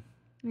Fanning.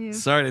 Yeah.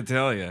 Sorry to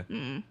tell you.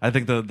 I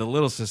think the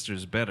little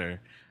sister's better.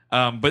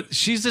 But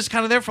she's just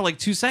kind of there for like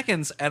 2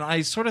 seconds. And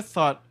I sort of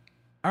thought,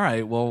 all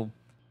right, well,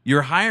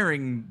 you're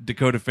hiring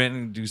Dakota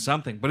Fanning to do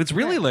something. But it's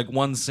really like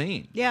one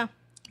scene. Yeah.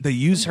 They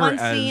use her one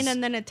as... scene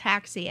and then a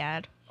taxi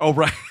ad. Oh,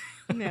 right.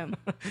 Yeah.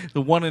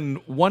 The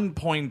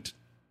 1.1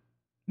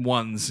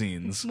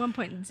 scenes.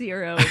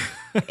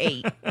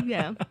 1.08.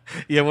 Yeah.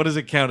 Yeah, what does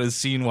it count as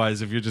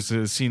scene-wise if you're just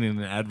a scene in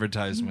an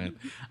advertisement?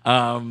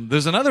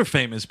 There's another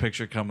famous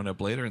picture coming up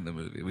later in the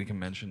movie we can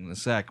mention in a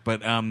sec.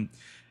 But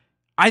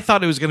I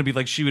thought it was going to be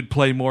like she would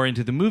play more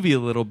into the movie a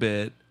little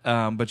bit,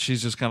 but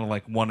she's just kind of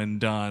like one and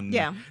done.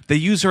 Yeah. They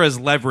use her as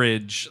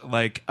leverage,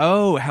 like,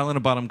 oh, Helena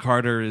Bonham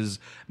Carter is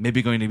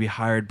maybe going to be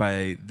hired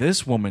by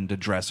this woman to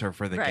dress her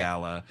for the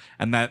gala.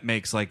 And that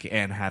makes like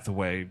Anne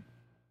Hathaway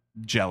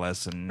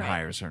jealous and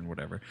hires her and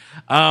whatever.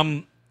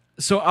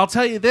 So I'll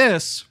tell you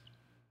this.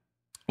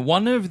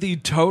 One of the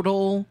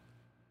total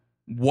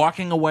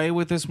walking away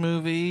with this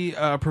movie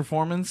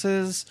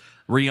performances,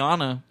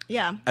 Rihanna.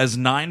 Yeah. As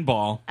Nine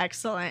Ball.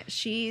 Excellent.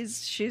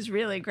 She's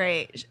really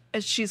great.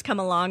 She's come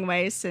a long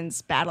way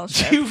since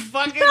Battleship. You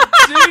fucking took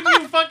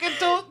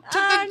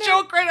the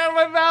joke right out of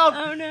my mouth.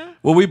 Oh no.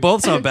 Well, we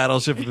both saw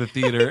Battleship at the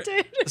theater. We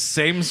did.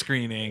 Same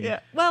screening. Yeah.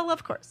 Well,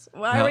 of course.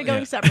 Why are we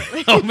going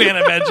separately? Oh man,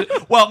 imagine.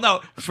 Well,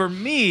 no, for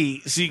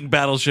me, seeing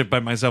Battleship by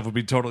myself would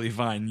be totally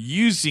fine.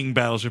 You seeing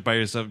Battleship by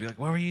yourself would be like,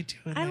 what were you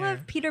doing I there?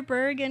 love Peter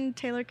Berg and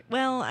Taylor.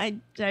 Well, I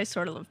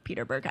sort of love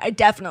Peter Berg. I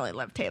definitely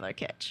love Taylor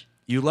Kitsch.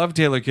 You love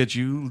Taylor Kitsch.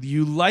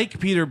 You like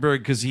Peter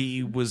Berg because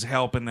he was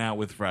helping out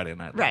with Friday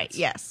Night Lights. Right,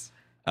 yes.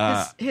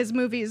 His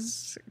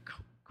movies,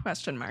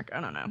 question mark,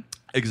 I don't know.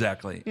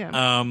 Exactly.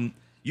 Yeah.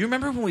 You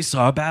remember when we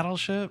saw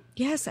Battleship?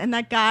 Yes, and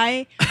that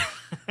guy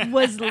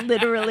was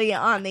literally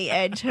on the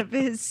edge of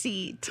his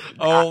seat.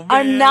 Oh, man.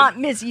 I'm not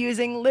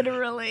misusing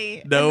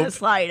literally in Nope. the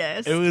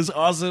slightest. It was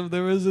awesome.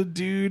 There was a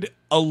dude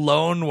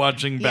alone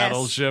watching Yes.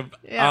 Battleship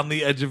Yeah. on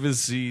the edge of his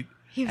seat.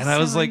 He was And I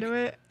was so like, into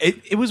it.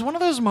 it was one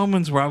of those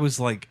moments where I was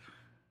like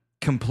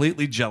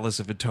completely jealous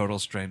of a total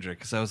stranger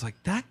because I was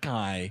like, that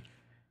guy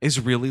is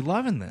really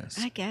loving this.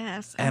 I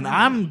guess. And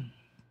I don't know. I'm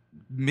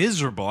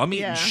miserable. I'm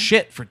eating Yeah.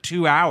 shit for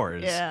 2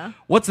 hours. Yeah.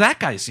 What's that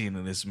guy seeing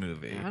in this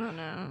movie? I don't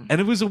know. And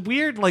it was a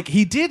weird, like,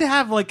 he did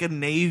have like a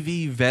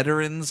Navy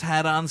veterans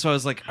hat on, so I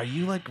was like, are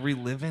you like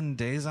reliving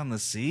days on the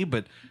sea?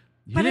 But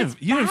you didn't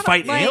battle-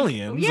 fight like,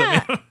 aliens.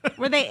 Yeah. I mean,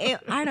 Were they?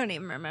 I don't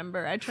even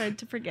remember. I tried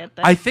to forget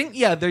that. I think,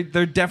 yeah, they're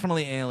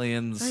definitely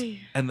aliens, Oy.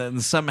 and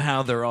then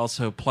somehow they're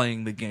also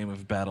playing the game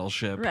of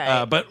Battleship.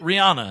 Right. But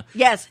Rihanna,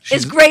 yes,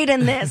 she's- is great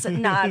in this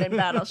and not in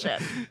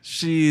Battleship.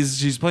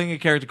 she's playing a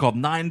character called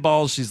Nine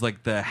Balls. She's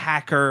like the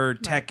hacker,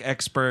 tech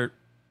expert,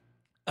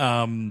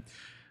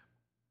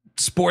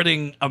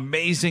 sporting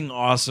amazing,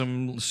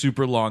 awesome,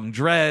 super long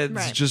dreads.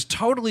 Right. Just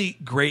totally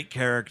great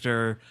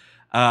character.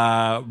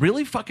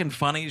 Really fucking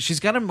funny. She's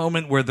got a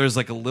moment where there's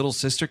like a little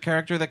sister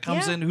character that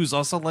comes Yeah. in who's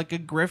also like a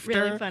grifter.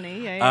 Really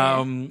funny. Yeah.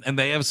 And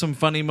they have some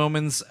funny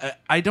moments.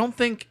 I don't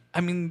think.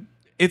 I mean,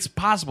 it's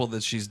possible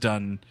that she's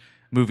done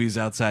movies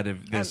outside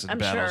of this I'm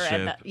Battleship.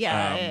 sure.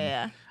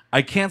 Yeah.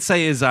 I can't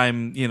say as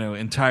I'm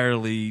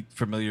entirely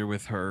familiar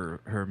with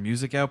her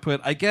music output.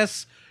 I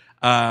guess.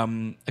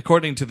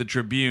 According to the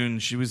Tribune,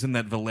 she was in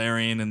that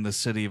Valerian in the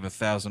City of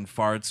 1,000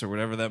 Farts or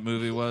whatever that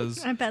movie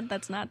was. I bet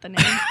that's not the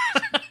name.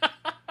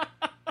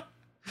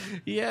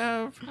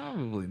 Yeah,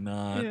 probably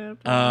not. Yeah,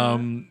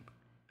 probably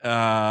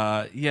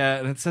yeah,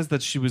 and it says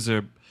that she was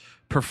a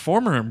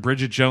performer in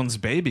Bridget Jones'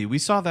 Baby. We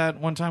saw that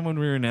one time when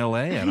we were in LA.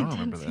 I don't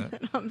remember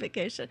that. on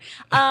vacation.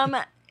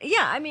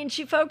 Yeah, I mean,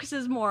 she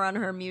focuses more on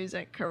her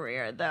music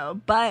career,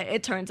 though. But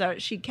it turns out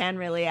she can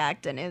really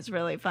act and is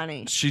really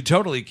funny. She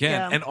totally can.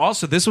 Yeah. And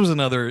also, this was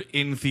another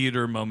in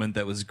theater moment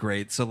that was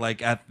great. So,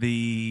 like at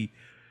the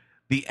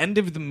end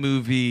of the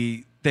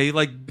movie, they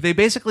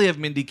basically have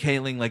Mindy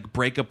Kaling like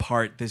break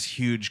apart this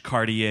huge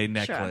Cartier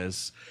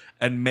necklace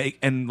and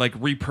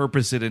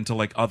repurpose it into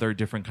like other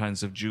different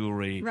kinds of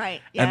jewelry.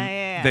 Right.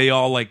 And they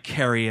all like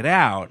carry it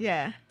out.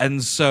 Yeah.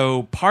 And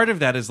so part of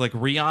that is like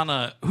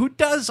Rihanna, who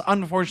does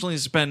unfortunately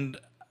spend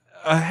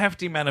a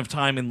hefty amount of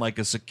time in like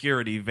a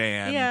security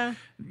van. Yeah.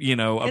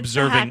 It's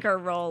observing the hacker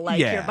role, like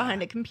Yeah. you're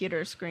behind a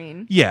computer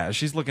screen. Yeah,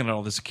 she's looking at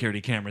all the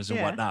security cameras and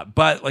Yeah. whatnot.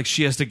 But like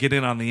she has to get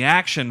in on the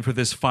action for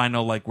this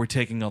final, like, we're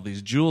taking all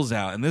these jewels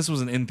out. And this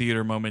was an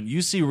in-theater moment.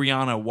 You see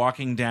Rihanna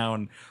walking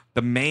down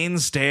the main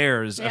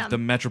stairs Yeah. of the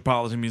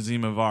Metropolitan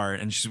Museum of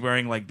Art, and she's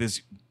wearing like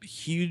this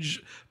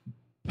huge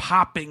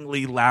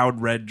poppingly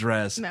loud red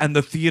dress. Yeah. And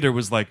the theater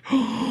was like,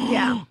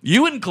 Yeah.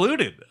 you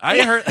included.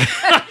 I heard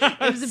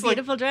It was a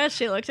beautiful dress.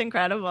 She looked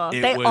incredible.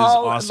 It They was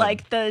all awesome.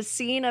 like the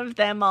scene of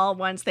them all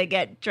once they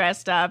get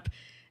dressed up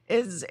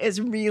is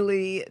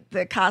really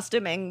the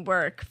costuming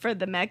work for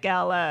the Met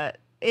Gala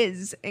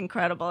is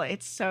incredible.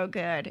 It's so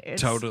good.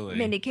 It's, Totally.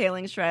 Mindy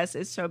Kaling's dress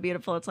is so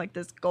beautiful. It's like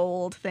this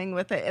gold thing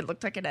with it. It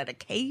looked like it had a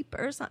cape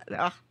or something.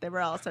 Oh, they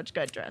were all such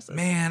good dresses.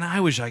 Man, I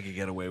wish I could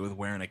get away with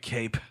wearing a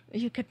cape.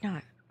 You could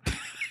not.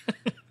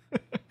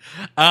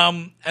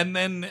 And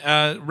then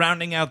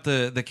rounding out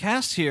the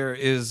cast here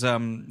is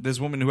this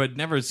woman who I'd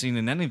never seen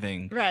in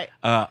anything. Right.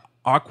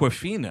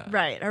 Aquafina.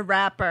 Right, a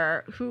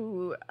rapper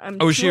who I'm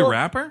Oh, is too she a old-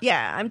 rapper?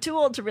 Yeah, I'm too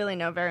old to really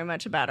know very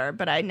much about her,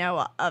 but I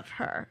know of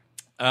her.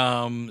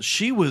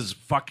 She was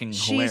fucking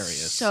She's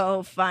hilarious.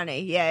 so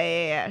funny.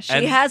 Yeah. She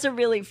And- has a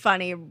really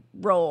funny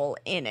role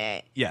in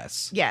it.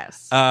 Yes.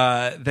 Yes.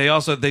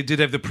 They did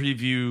have the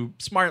preview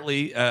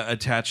smartly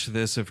attached to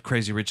this of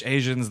Crazy Rich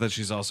Asians that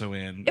she's also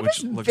in, it which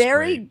was looks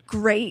very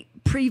great.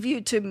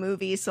 preview to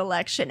movie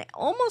selection.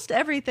 Almost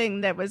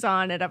everything that was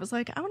on it, I was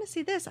like, I want to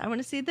see this. I want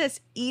to see this.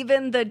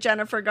 Even the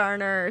Jennifer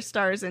Garner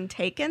stars in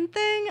Taken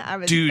thing, I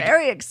was Dude,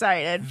 very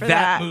excited for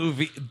that.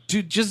 movie.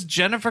 Dude, just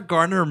Jennifer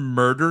Garner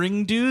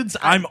murdering dudes.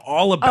 I'm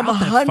all about I'm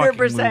that fucking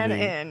 100%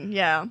 movie. in.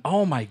 Yeah.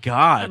 Oh my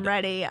god. I'm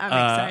ready. I'm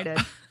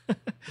excited.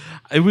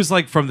 It was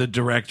like from the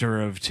director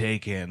of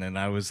Taken, and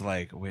I was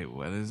like, wait,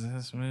 what is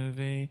this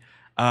movie?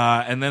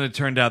 And then it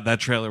turned out that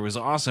trailer was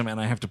awesome, and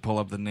I have to pull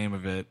up the name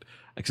of it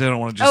because I don't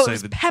want to just It say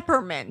was the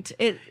Peppermint.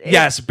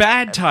 yes,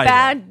 bad title,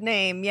 Bad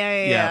name.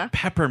 Yeah.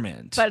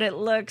 Peppermint. But it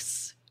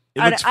looks.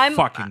 It looks I'm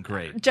fucking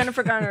great.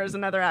 Jennifer Garner is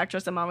another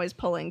actress I'm always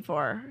pulling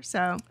for.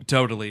 So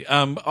Totally.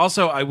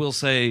 Also, I will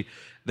say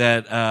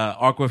that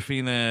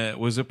Aquafina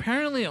was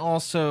apparently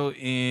also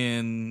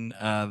in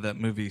that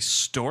movie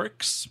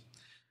Storks.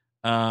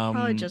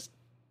 probably just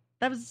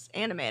that was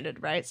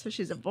animated, right? So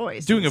she's a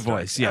voice. Doing in a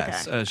voice,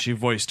 Storks. yes. She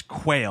voiced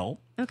Quail.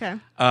 Okay.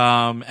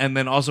 And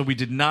then also we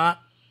did not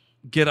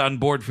get on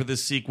board for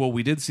this sequel.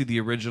 We did see the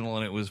original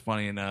and it was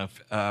funny enough.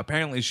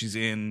 Apparently she's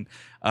in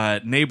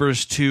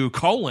Neighbors 2: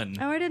 Oh,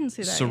 I didn't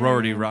see that.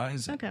 Sorority Yeah.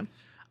 Rise. Okay.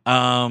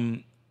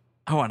 And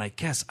I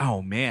guess,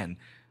 oh man,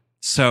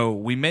 So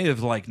we may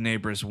have liked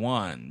Neighbors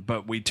 1,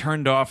 but we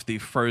turned off the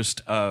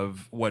first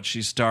of what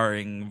she's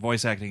starring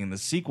voice acting in the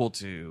sequel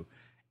to,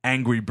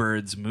 Angry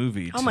Birds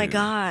movie. Oh my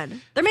God.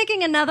 They're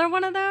making another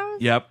one of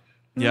those? Yep.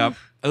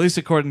 At least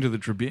according to the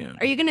Tribune.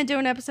 Are you going to do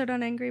an episode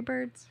on Angry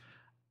Birds?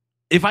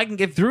 If I can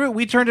get through it,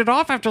 we turned it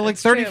off after like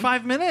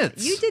 35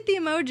 minutes. You did the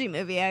Emoji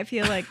Movie. I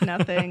feel like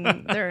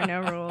nothing. There are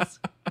no rules.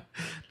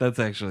 That's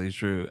actually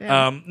true.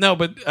 Yeah. No,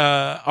 but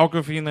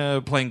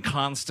Awkwafina playing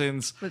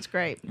Constance Was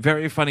great.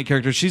 very funny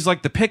character. She's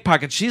like the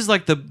pickpocket. She's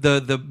like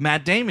the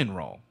Matt Damon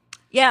role.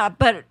 Yeah,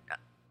 but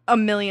a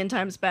million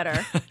times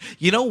better.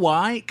 You know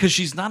why? Because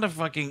she's not a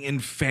fucking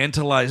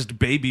infantilized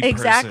baby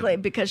Exactly,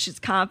 person. because she's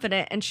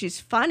confident and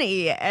she's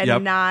funny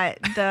and not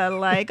the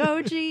like,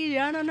 oh gee,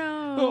 I don't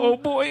know. Oh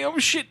boy, I'm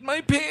shitting my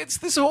pants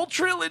this whole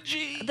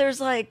trilogy. There's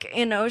like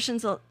in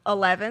Ocean's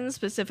 11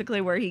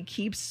 specifically where he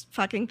keeps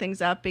fucking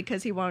things up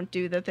because he won't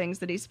do the things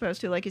that he's supposed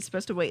to. Like he's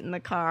supposed to wait in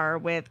the car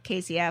with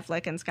Casey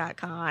Affleck and Scott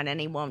Conn and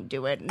he won't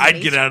do it. And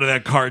I'd get out of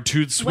that car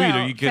toot sweet. Well,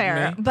 Are you kidding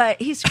fair, me?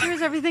 but he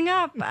screws everything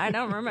up. I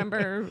don't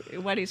remember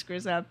what he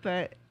screws up,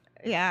 but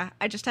yeah,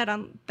 I just had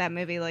on that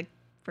movie like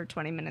for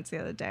 20 minutes the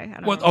other day. I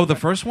don't What? Oh, remember. the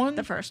first one?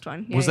 The first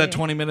one. Was that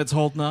 20 minutes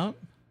holding up?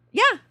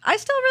 Yeah, I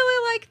still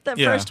really like the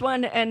first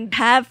one and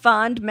have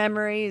fond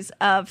memories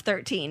of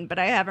 13, but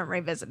I haven't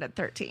revisited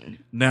 13.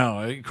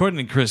 No, according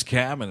to Chris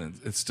Cabin,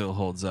 it still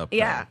holds up.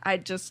 Yeah,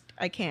 though.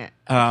 I can't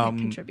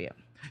contribute.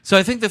 So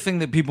I think the thing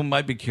that people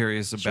might be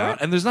curious about, Sure.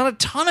 and there's not a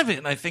ton of it,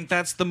 and I think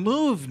that's the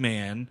move,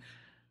 man.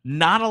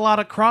 Not a lot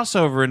of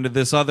crossover into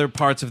this other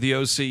parts of the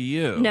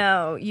OCU.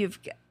 No,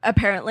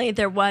 apparently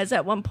there was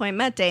at one point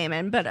Matt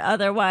Damon, but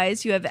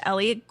otherwise you have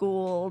Elliot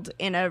Gould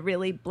in a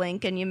really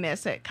blink and you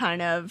miss it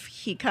kind of.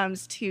 He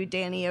comes to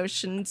Danny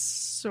Ocean's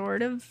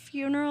sort of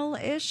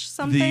funeral-ish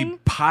something. The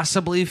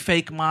possibly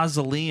fake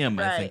mausoleum,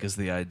 I Right. think, is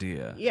the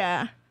idea.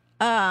 Yeah.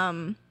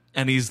 And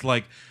he's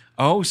like,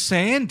 "Oh,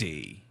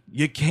 Sandy,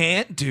 you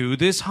can't do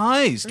this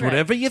heist. Right.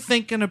 Whatever you're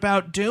thinking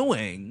about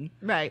doing,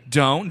 Right.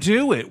 don't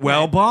do it.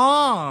 Well,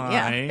 bye."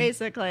 Yeah,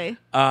 basically.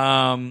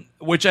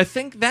 Which I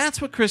think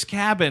that's what Chris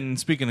Cabin,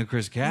 speaking of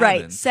Chris Cabin.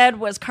 Right, said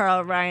was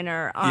Carl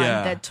Reiner on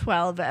Yeah. the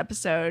 12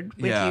 episode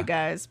with Yeah. you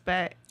guys,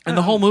 but And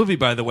the whole movie,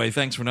 by the way,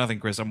 thanks for nothing,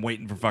 Chris. I'm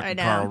waiting for I fucking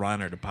know. Carl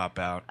Reiner to pop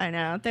out. I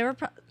know they were.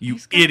 You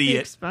he's gotta be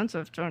idiot.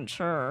 expensive to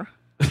insure.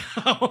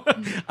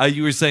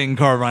 You were saying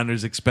Carl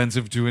Reiner's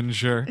expensive to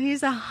insure?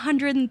 He's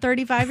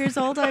 135 years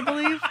old, I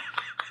believe.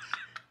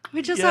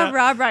 We just Yeah. saw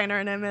Rob Reiner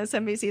on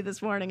MSNBC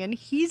this morning, and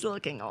he's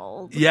looking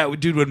old. Yeah,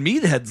 dude, when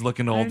Meathead's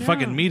looking old, know.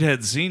 fucking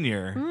Meathead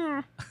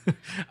Senior.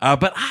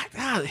 But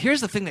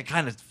here's the thing that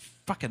kind of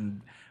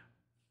fucking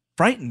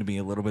frightened me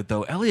a little bit,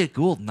 though. Elliot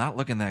Gould not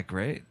looking that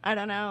great. I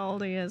don't know how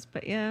old he is,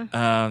 but yeah.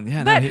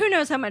 Yeah, But who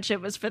knows how much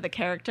it was for the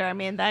character? I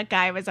mean, that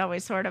guy was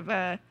always sort of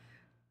a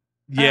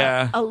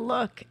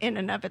look in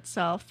and of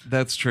itself.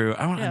 That's true.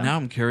 Yeah. Now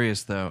I'm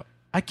curious, though.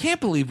 I can't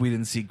believe we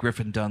didn't see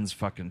Griffin Dunn's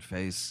fucking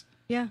face.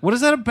 Yeah, What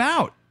is that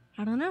about?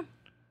 I don't know.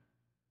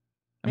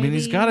 I mean,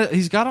 he's Maybe-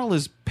 he's got all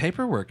his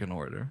paperwork in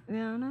order.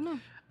 Yeah, I don't know.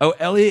 Oh,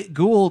 Elliot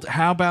Gould,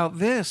 how about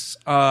this?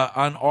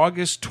 On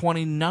August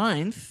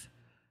 29th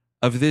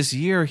of this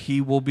year,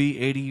 he will be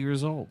 80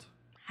 years old.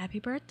 Happy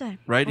birthday!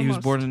 Right? He was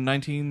Almost. born in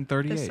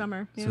 1938. This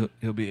summer, yeah. So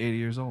he'll be 80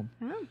 years old.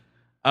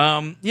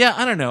 Oh. Yeah,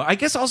 I don't know. I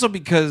guess also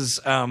because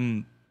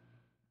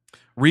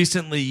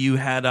recently you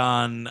had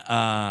on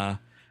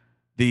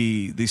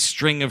the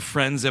String of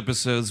Friends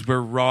episodes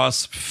where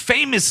Ross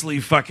famously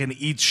fucking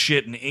eats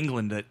shit in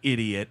England, that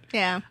idiot.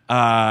 Yeah.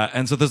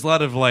 And so there's a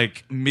lot of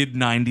like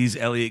mid-90s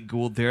Elliot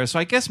Gould there. So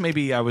I guess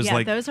maybe I was Yeah,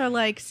 like... those are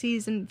like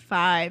season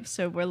 5,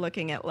 so we're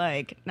looking at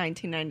like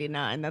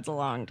 1999. That's a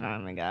long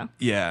time ago.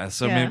 Yeah,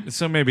 so Yeah.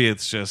 Maybe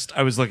it's just...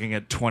 I was looking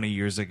at 20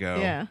 years ago.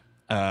 Yeah.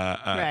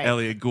 Right.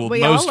 Elliot Gould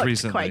We all most looked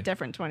recently. quite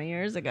different 20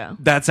 years ago.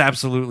 That's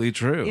absolutely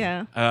true.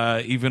 Yeah.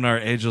 Even our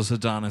ageless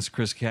Adonis,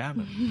 Chris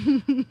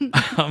Cabin.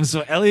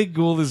 So Elliot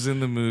Gould is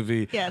in the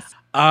movie. Yes.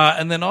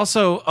 And then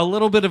also a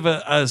little bit of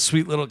a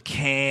sweet little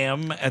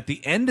cam at the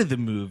end of the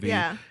movie.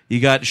 Yeah. You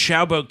got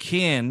Xiaobo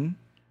Qin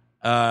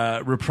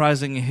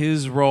reprising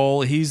his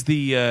role. He's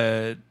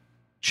the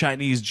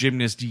Chinese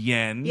gymnast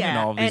Yen in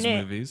all of these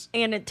movies.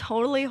 And it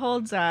totally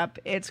holds up.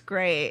 It's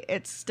great.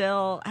 It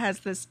still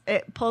has this,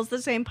 it pulls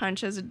the same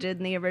punch as it did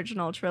in the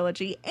original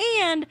trilogy.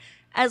 And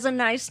as a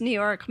nice New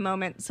York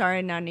moment,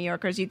 sorry, non-New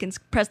Yorkers, you can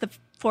press the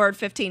forward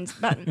 15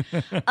 button.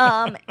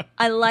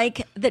 I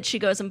like that she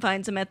goes and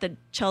finds him at the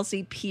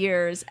Chelsea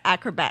Piers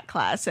acrobat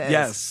classes.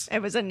 Yes.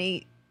 It was a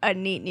neat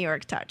New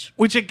York touch.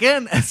 Which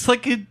again, it's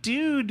like a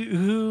dude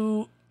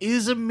who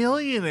is a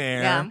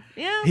millionaire. Yeah.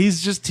 Yeah.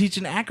 He's just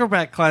teaching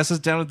acrobat classes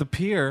down at the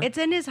pier. It's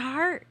in his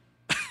heart.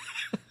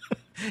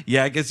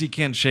 Yeah, I guess you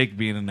can't shake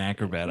being an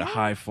acrobat, a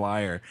high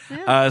flyer.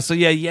 So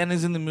Yen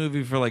is in the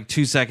movie for like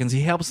 2 seconds.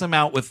 He helps them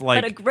out with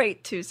like... But a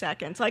great 2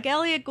 seconds. Like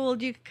Elliot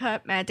Gould, you could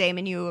cut. Matt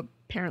Damon, you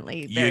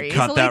apparently You very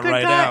cut easily that could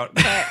right cut, out.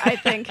 But I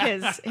think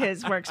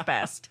his works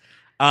best.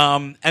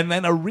 And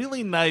then a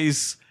really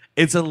nice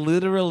It's a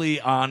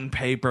literally on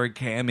paper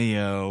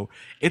cameo.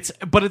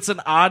 But it's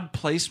an odd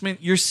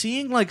placement. You're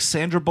seeing like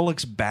Sandra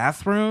Bullock's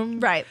bathroom.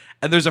 Right.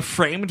 And there's a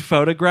framed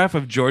photograph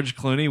of George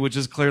Clooney, which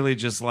is clearly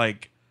just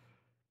like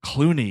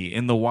Clooney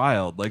in the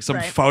wild, like some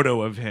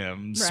photo of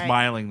him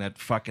smiling that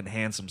fucking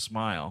handsome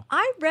smile.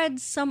 I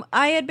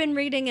had been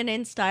reading an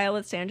In Style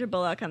with Sandra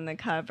Bullock on the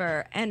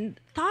cover and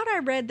thought I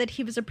read that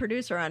he was a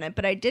producer on it,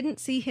 but I didn't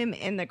see him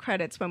in the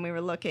credits when we were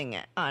looking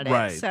at it.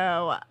 Right.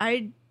 So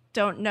I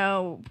don't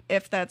know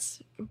if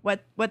that's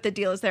what the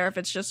deal is there, if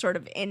it's just sort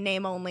of in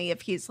name only,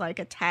 if he's like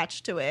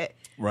attached to it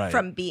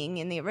from being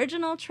in the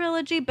original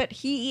trilogy. But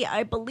he,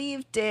 I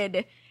believe,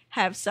 did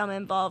have some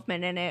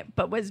involvement in it,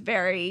 but was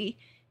very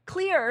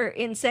clear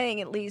in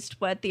saying, at least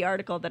what the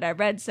article that I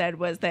read said,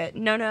 was that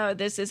no,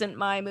 this isn't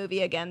my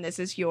movie again, this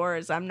is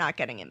yours, I'm not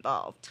getting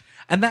involved.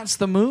 And that's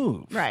the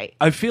move. Right.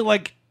 I feel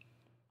like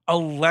a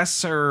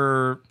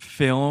lesser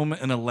film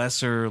and a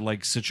lesser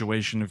like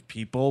situation of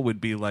people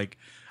would be like,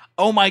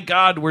 oh my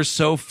God, we're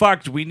so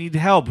fucked, we need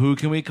help, who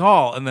can we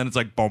call? And then it's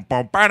like boom,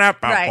 boom,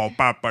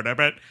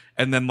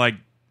 and then like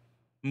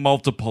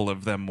multiple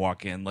of them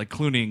walk in, like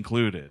Clooney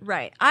included.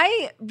 Right.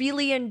 I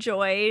really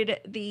enjoyed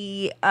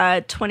the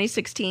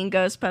 2016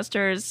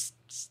 Ghostbusters.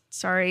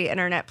 Sorry,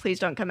 internet, please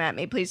don't come at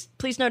me. Please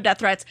no death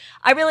threats.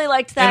 I really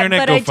liked that.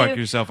 Internet, but go fuck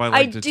yourself. I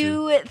liked it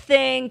too. I do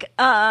think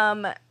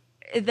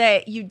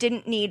that you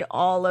didn't need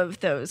all of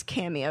those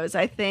cameos.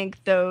 I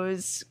think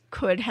those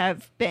could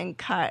have been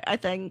cut. I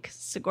think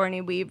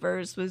Sigourney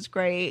Weaver's was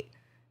great.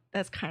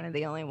 That's kind of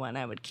the only one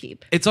I would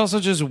keep. It's also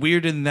just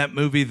weird in that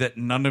movie that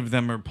none of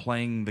them are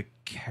playing the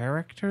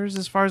characters,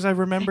 as far as I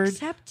remembered.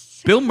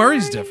 Except Bill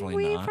Murray's Sigourney definitely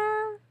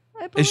Weaver,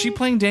 not. I Is she believe.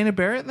 playing Dana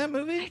Barrett in that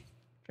movie? I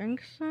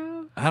think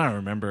so. I don't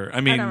remember.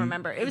 I mean, I don't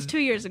remember. It was 2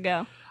 years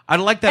ago. I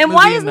like that And movie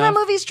why isn't enough. that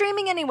movie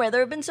streaming anywhere? There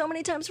have been so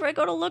many times where I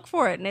go to look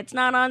for it and it's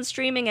not on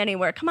streaming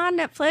anywhere. Come on,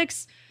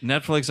 Netflix.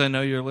 Netflix, I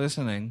know you're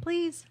listening.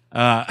 Please.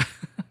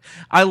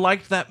 I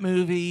liked that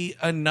movie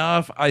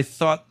enough. I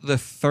thought the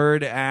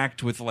third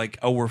act with like,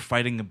 oh, we're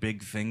fighting a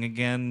big thing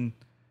again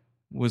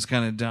was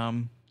kind of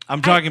dumb.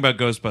 I'm talking about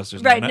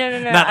Ghostbusters. Right, now,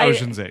 no. Not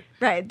Ocean's 8.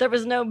 Right. There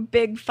was no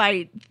big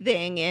fight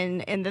thing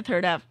in the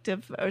third act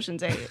of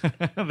Ocean's 8.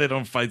 They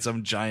don't fight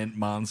some giant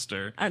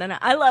monster. I don't know.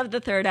 I love the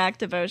third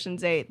act of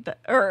Ocean's 8,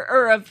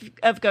 or of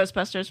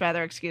Ghostbusters,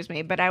 rather, excuse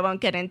me. But I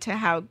won't get into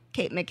how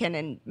Kate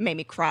McKinnon made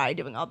me cry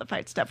doing all the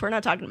fight stuff. We're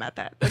not talking about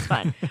that. That's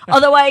fine.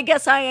 Although I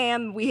guess I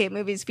am. We Hate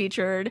Movies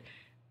featured.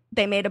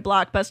 They made a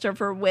blockbuster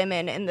for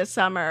women in the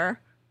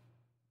summer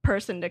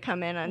person to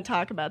come in and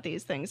talk about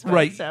these things.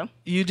 Right. So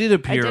you did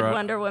appear I did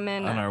Wonder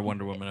Woman on our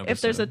Wonder Woman episode.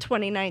 If there's a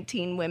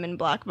 2019 women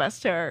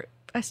blockbuster,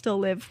 I still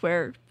live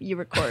where you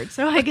record,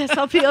 so I guess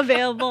I'll be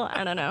available.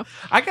 I don't know.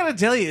 I gotta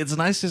tell you, it's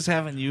nice just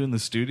having you in the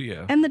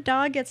studio. And the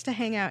dog gets to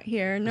hang out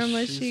here.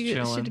 Normally she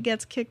chilling.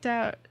 gets kicked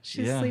out.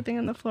 She's sleeping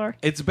on the floor.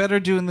 It's better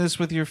doing this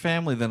with your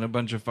family than a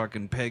bunch of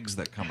fucking pigs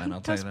that come in. I'll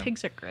tell you that. Those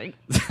pigs are great.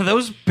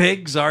 Those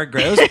pigs are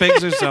great. Those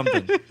pigs are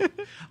something.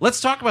 Let's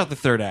talk about the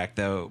third act,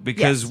 though,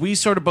 because we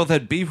sort of both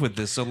had beef with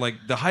this. So, like,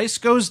 the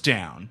heist goes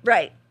down.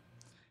 Right.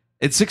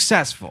 It's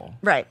successful.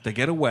 Right. They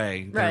get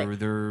away. Right.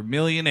 They're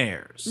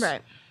millionaires.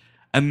 Right.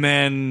 And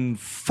then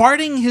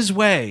farting his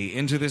way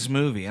into this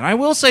movie. And I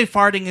will say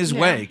farting his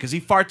way, because he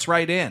farts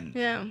right in.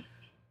 Yeah.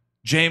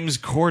 James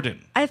Corden.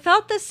 I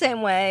felt the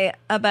same way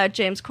about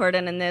James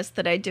Corden in this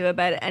that I do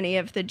about any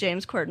of the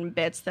James Corden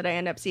bits that I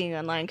end up seeing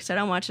online, because I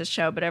don't watch his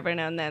show, but every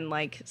now and then,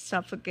 like,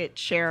 stuff will get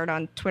shared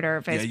on Twitter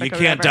or Facebook. Yeah, you or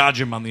can't whatever, dodge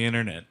him on the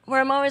internet.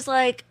 where I'm always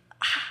like,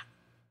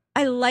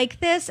 I like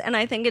this and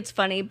I think it's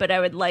funny, but I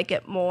would like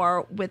it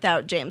more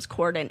without James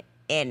Corden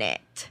in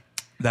it.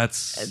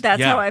 That's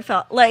how I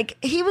felt. Like,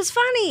 he was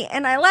funny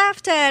and I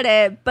laughed at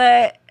it,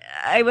 but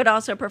I would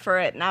also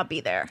prefer it not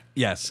be there.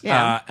 Yes.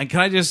 Yeah. And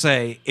can I just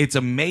say, it's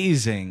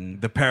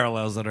amazing the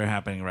parallels that are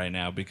happening right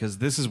now, because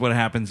this is what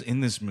happens in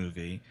this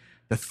movie.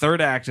 The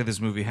third act of this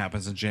movie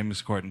happens and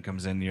James Corden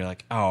comes in and you're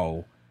like,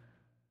 oh,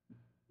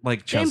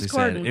 like Chelsea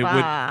said,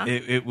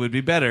 it would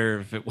be better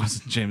if it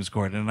wasn't James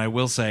Corden. And I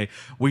will say,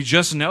 we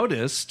just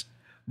noticed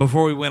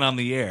before we went on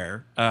the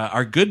air,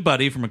 our good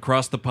buddy from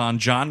across the pond,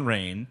 John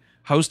Rain,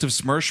 host of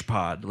Smirsh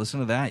Pod. Listen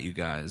to that, you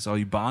guys, all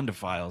you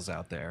Bondophiles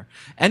out there,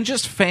 and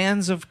just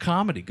fans of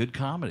comedy, good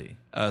comedy.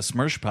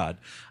 Smirsh Pod.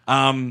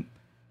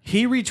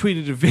 He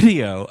retweeted a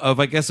video of,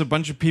 I guess, a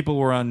bunch of people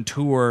were on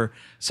tour,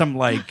 some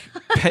like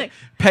pay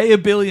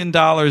 $1 billion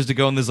to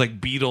go on this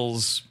like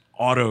Beatles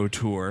auto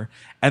tour,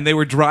 and they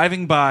were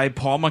driving by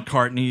Paul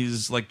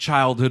McCartney's like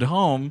childhood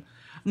home.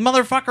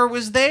 Motherfucker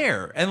was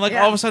there, and like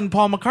all of a sudden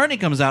Paul McCartney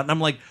comes out, and I'm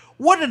like,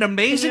 what an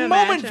amazing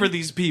moment for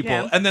these people.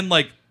 Yeah. And then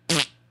like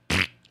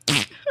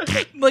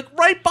like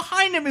right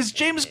behind him is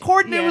James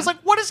Corden. It was like,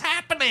 what is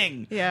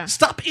happening? Yeah.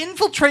 Stop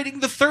infiltrating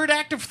the third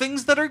act of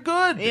things that are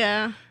good.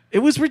 Yeah. It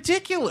was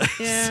ridiculous.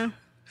 Yeah.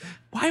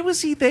 Why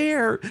was he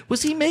there?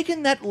 Was he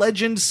making that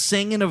legend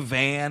sing in a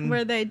van?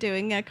 Were they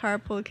doing a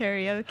carpool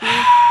karaoke?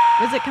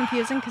 Was it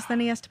confusing? Because then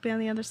he has to be on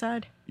the other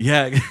side.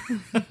 Yeah.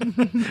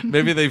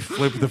 Maybe they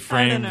flipped the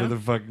frame know. for the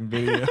fucking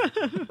video.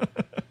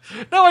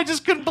 No, I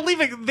just couldn't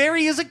believe it. There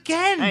he is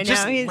again, I know,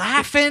 just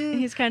laughing.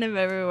 He's kind of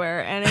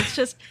everywhere, and it's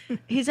just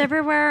he's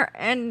everywhere,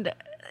 and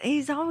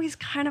he's always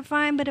kind of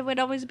fine, but it would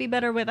always be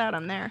better without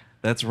him there.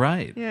 That's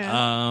right.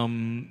 Yeah.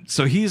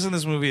 So he's in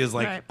this movie as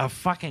like Right. a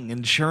fucking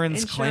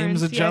insurance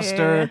claims yeah,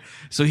 adjuster. yeah.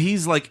 So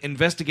he's like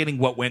investigating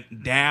what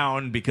went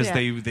down because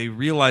Yeah. they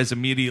realize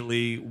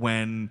immediately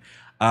when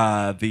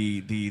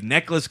the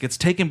necklace gets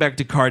taken back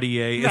to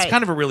Cartier. It's Right.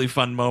 kind of a really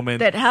fun moment.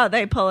 That how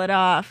they pull it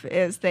off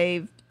is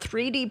they've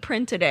 3D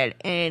printed it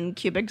in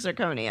cubic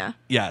zirconia,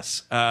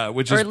 Yes,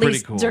 which or is at pretty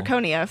least cool.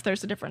 zirconia. If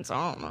there's a difference,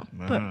 I don't know.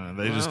 But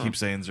They just keep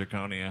saying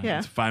zirconia. Yeah.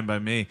 It's fine by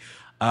me.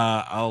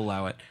 I'll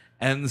allow it.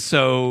 And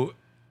so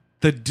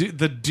the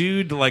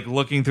dude like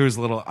looking through his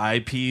little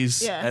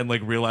eyepiece Yeah. and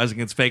like realizing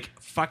it's fake,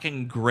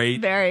 fucking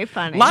great. very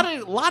funny.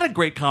 Lot of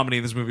great comedy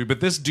in this movie, but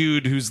this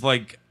dude who's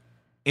like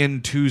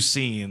in two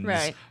scenes,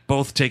 Right.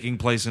 both taking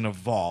place in a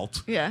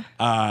vault. Yeah.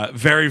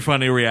 Very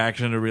funny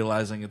reaction to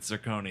realizing it's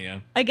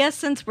zirconia. I guess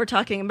since we're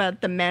talking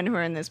about the men who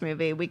are in this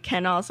movie, we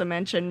can also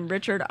mention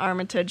Richard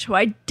Armitage, who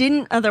I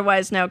didn't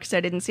otherwise know because I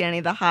didn't see any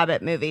of the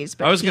Hobbit movies.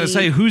 But I was going to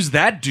say, who's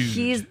that dude?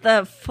 he's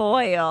the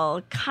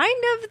foil,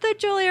 kind of the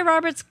Julia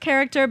Roberts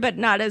character, but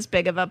not as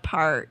big of a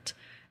part.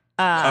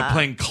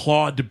 Playing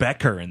Claude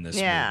Becker in this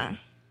Yeah. movie.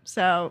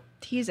 So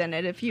he's in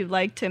it. If you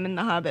liked him in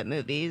the Hobbit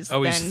movies,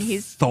 Oh, then he's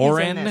He's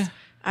Thorin? in this.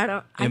 I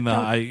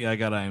I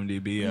got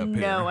IMDb up here.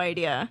 no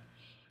idea.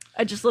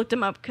 I just looked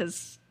him up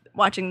because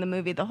watching the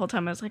movie the whole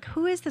time, I was like,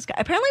 who is this guy?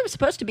 Apparently it was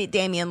supposed to be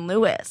Damian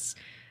Lewis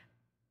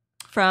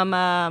from,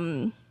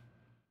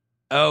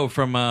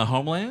 From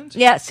Homeland?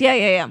 yes,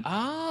 yeah.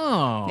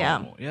 Oh.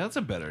 Yeah. Yeah, that's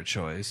a better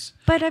choice.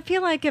 But I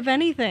feel like, if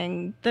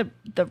anything, the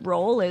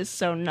role is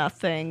so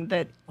nothing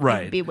that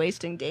Right. you'd be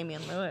wasting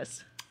Damian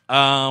Lewis.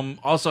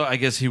 Also, I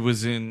guess he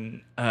was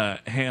in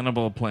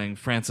Hannibal playing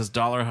Francis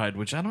Dollarhide,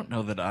 which I don't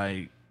know that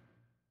I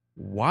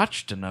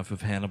watched enough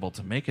of Hannibal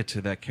to make it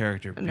to that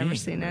character. I've never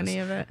seen any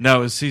of it. No,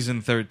 it was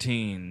season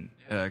 13.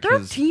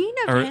 13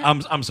 of or, it?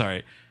 I'm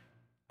sorry.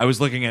 I was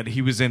looking at,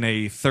 he was in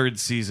a third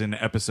season,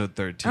 episode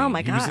 13. Oh,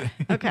 my He was- God.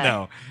 Okay.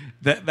 No,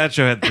 that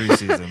show had 3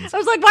 seasons. I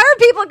was like, why are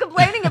people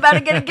complaining about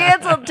it getting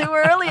canceled too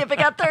early if it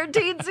got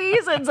 13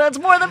 seasons? That's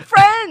more than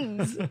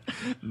Friends.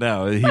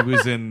 No, he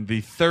was in the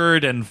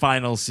third and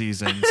final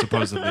season,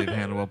 supposedly, of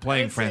Hannibal,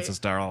 playing Francis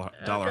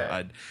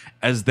Dollarhide,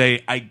 as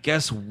they, I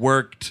guess,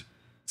 worked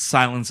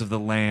Silence of the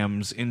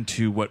Lambs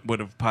into what would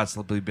have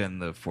possibly been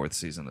the 4th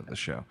season of the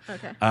show.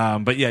 Okay.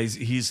 But yeah,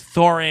 he's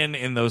Thorin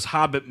in those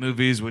Hobbit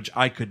movies, which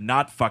I could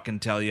not fucking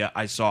tell you.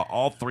 I saw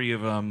all 3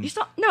 of them.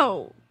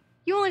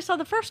 You only saw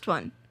the first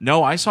one.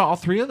 No, I saw all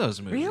 3 of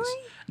those movies.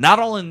 Really? Not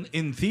all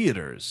in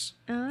theaters.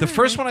 The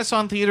first one I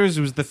saw in theaters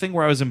was the thing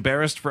where I was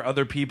embarrassed for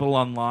other people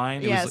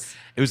online. Yes.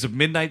 It was a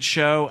midnight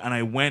show, and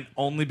I went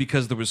only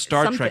because there was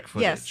Star Trek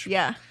footage. Yes,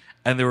 yeah.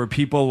 And there were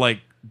people like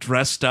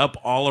dressed up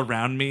all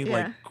around me, Yeah.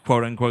 like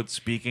quote unquote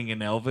speaking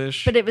in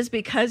Elvish. But it was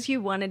because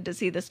you wanted to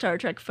see the Star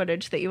Trek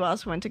footage that you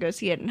also went to go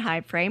see it in high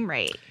frame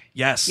rate.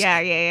 Yes. Yeah.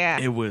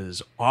 It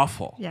was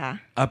awful. Yeah.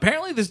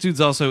 Apparently, this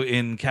dude's also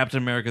in Captain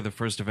America: The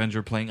First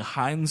Avenger, playing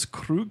Heinz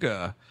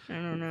Kruger. I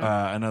don't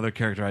know. Another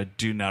character I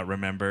do not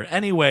remember.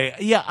 Anyway,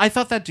 yeah, I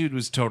thought that dude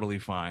was totally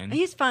fine.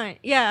 He's fine.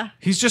 Yeah.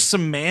 He's just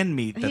some man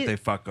meat that He- they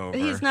fuck over.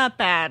 He's not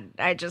bad.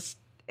 I just,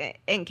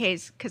 in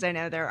case, because I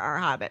know there are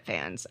Hobbit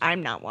fans.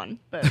 I'm not one,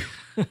 but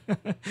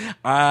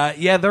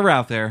Yeah, they're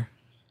out there.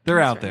 They're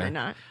out there.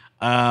 certainly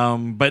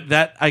not. But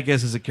that, I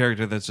guess, is a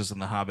character that's just in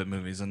the Hobbit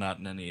movies and not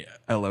in any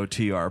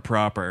LOTR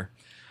proper.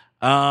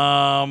 We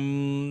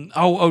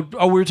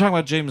were talking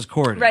about James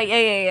Corden. Right,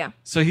 yeah.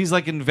 So he's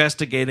like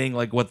investigating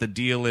like what the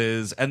deal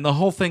is, and the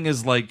whole thing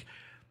is like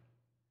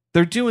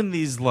they're doing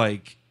these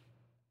like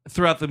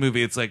throughout the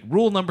movie. It's like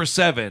rule number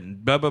 7,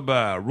 blah blah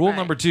blah. Rule Right.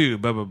 number 2,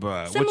 blah blah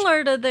blah.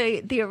 Similar to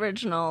the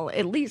original,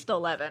 at least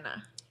 11.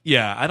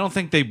 Yeah, I don't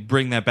think they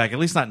bring that back. At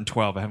least not in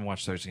 12. I haven't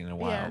watched 13 in a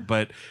while. Yeah.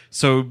 But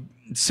so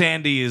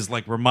Sandy is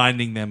like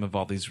reminding them of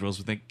all these rules.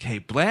 We think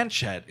Kate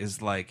Blanchett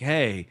is like,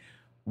 hey,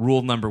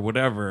 rule number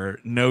whatever,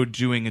 no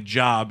doing a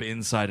job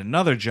inside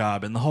another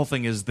job. And the whole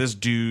thing is this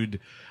dude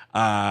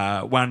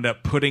wound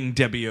up putting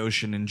Debbie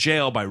Ocean in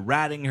jail by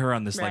ratting her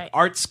on this Right. like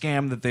art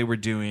scam that they were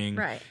doing.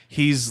 Right.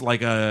 He's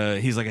like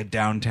a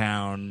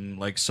downtown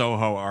like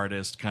Soho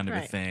artist kind of a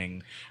Right.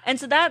 thing. And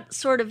so that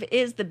sort of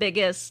is the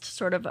biggest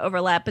sort of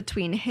overlap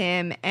between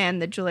him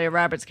and the Julia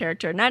Roberts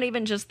character. Not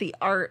even just the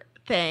art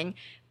thing,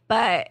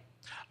 but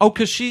Oh,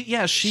 because she's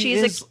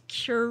she's a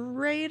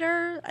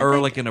curator, I or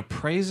think. like an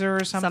appraiser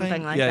or something.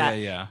 Something like yeah, that.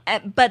 Yeah.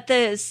 But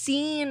the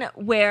scene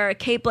where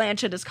Kate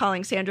Blanchett is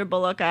calling Sandra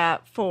Bullock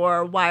out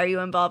for why are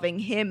you involving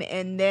him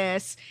in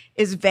this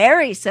is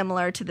very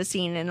similar to the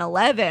scene in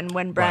 11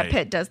 when Brad Right.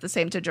 Pitt does the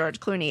same to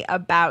George Clooney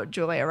about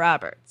Julia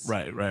Roberts.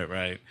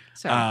 Right.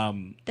 So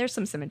there's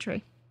some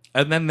symmetry.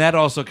 And then that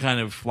also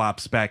kind of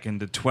flops back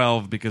into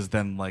 12 because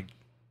then like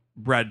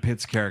Brad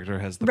Pitt's character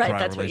has the Right, prior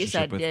that's what you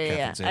relationship said. with Yeah.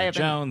 Catherine I Zeta haven't-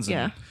 Jones. And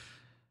yeah.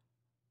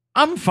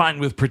 I'm fine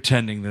with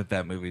pretending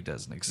that movie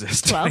doesn't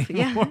exist 12,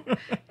 anymore. yeah.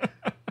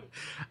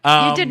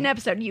 You did an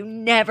episode. You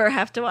never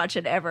have to watch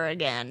it ever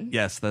again.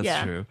 Yes,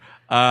 that's true.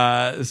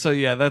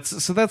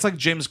 That's like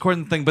James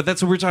Corden thing, but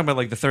that's what we're talking about,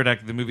 like the third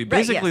act of the movie.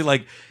 Basically,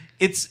 Right,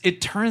 yes. like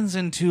it turns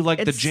into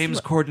like the James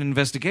Corden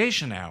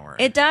investigation hour.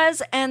 It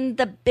does, and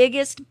the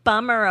biggest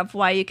bummer of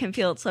why you can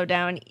feel it slow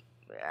down,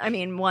 I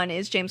mean, one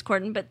is James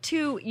Corden, but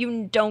two,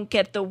 you don't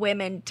get the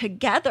women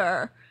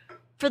together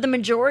for the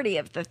majority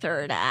of the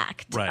third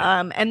act. Right.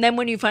 And then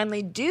when you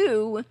finally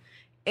do,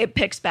 it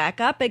picks back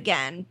up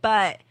again.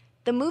 But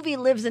the movie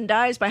lives and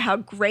dies by how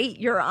great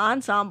your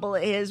ensemble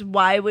is.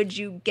 Why would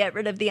you get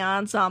rid of the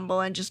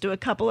ensemble and just do a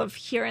couple of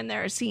here and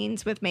there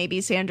scenes with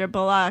maybe Sandra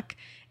Bullock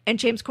and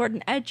James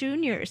Corden at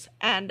Juniors?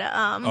 And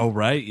oh,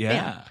 right.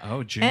 Yeah.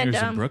 Oh, Juniors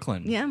in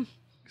Brooklyn. Yeah.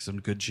 Some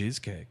good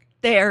cheesecake.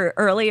 There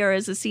earlier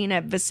is a scene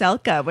at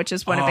Veselka, which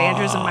is one of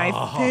Andrew's and my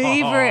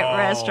favorite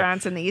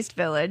restaurants in the East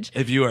Village.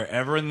 If you are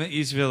ever in the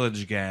East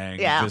Village, gang,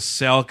 Yeah.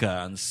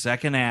 Veselka on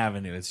 2nd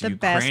Avenue. It's The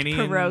Ukrainian.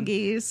 best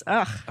pierogies.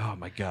 Ugh. Oh,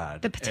 my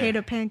God. The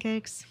potato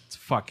pancakes. It's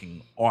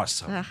fucking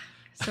awesome. Ugh.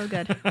 So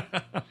good.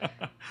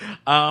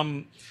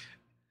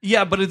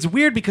 Yeah, but it's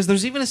weird because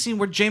there's even a scene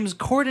where James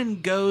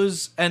Corden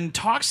goes and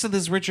talks to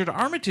this Richard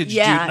Armitage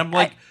Yeah, dude, and I'm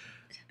like,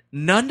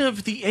 none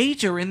of the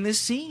 8 are in this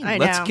scene. I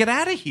Let's know. get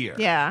out of here.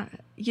 Yeah.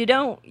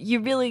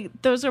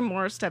 Those are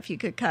more stuff you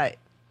could cut.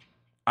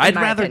 I'd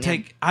my rather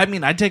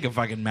opinion. I'd take a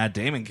fucking Matt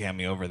Damon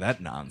cameo over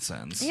that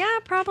nonsense. Yeah,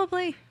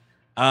 probably.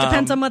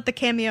 Depends on what the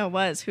cameo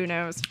was. Who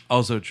knows?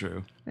 Also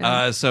true.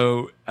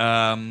 So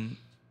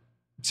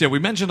we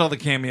mentioned all the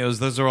cameos.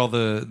 Those are all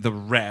the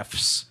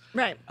refs.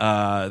 Right.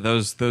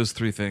 Those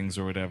 3 things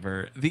or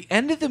whatever. The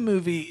end of the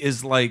movie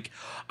is like,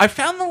 I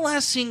found the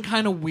last scene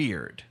kind of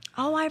weird.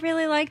 Oh, I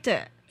really liked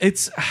it.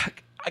 It's,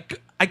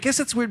 I guess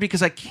it's weird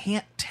because I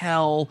can't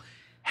tell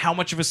how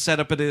much of a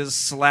setup it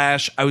is. / I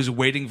was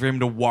waiting for him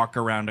to walk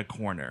around a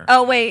corner.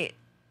 Oh, wait.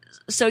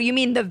 So you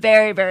mean the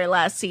very, very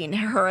last scene,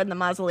 her in the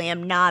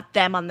mausoleum, not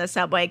them on the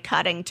subway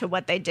cutting to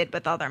what they did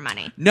with all their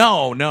money?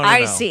 No.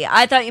 I see.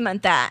 I thought you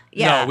meant that.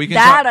 Yeah, No, we can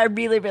that talk- I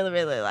really, really,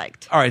 really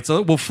liked. All right,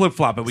 so we'll flip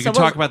flop it. We can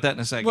we'll- talk about that in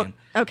a second.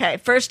 Okay,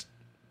 first,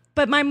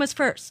 but mine was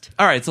first.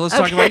 All right, so let's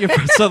talk about your.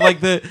 So like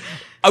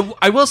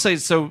I will say,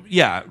 so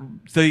yeah,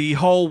 the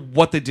whole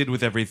what they did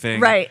with everything.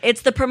 Right.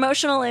 It's the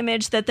promotional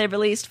image that they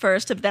released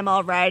first of them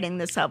all riding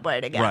the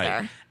subway together.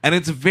 Right. And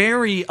it's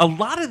a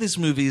lot of this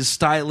movie is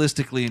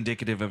stylistically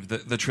indicative of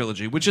the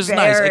trilogy, which is Very,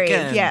 nice.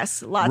 Again,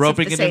 yes. Lots of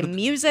roping the it same into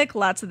music,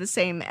 lots of the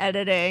same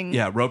editing.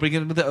 Yeah, roping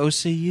it into the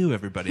OCU,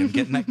 everybody. I'm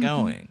getting that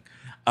going.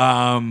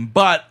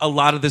 But a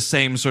lot of the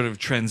same sort of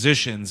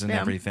transitions and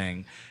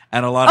everything.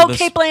 And a lot of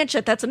Kate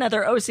Blanchett. That's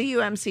another OCU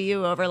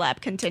MCU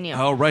overlap. Continue.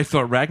 Oh, right,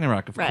 Thor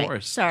Ragnarok, of Right,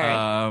 course.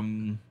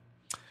 sorry.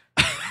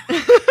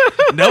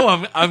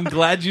 No, I'm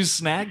glad you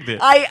snagged it.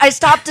 I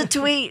stopped a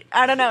tweet.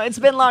 I don't know. It's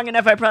been long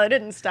enough. I probably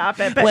didn't stop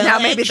it, but Well, now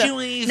maybe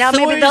actually,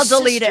 maybe they'll Thor's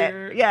delete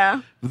sister- it.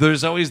 Yeah.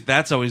 That's always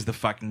the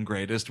fucking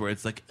greatest, where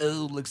it's like,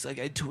 oh, looks like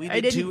I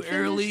tweeted too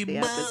early. the Boo.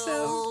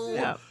 episode.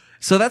 Yeah.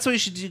 So that's what you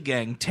should do,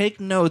 gang.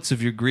 Take notes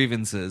of your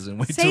grievances and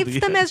wait till the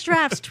Save them end. as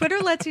drafts. Twitter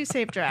lets you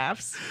save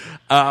drafts.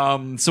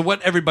 So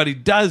what everybody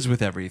does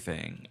with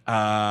everything.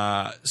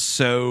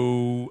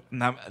 So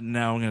now I'm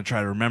going to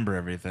try to remember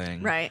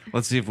everything. Right.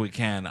 Let's see if we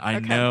can. I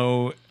Okay.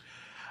 know.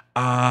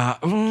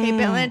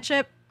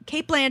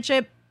 Kate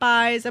Blanchett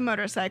buys a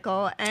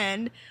motorcycle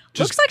and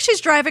looks like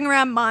she's driving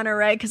around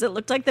Monterey because it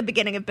looked like the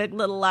beginning of Big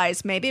Little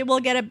Lies. Maybe we'll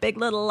get a Big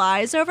Little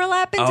Lies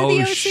overlap into the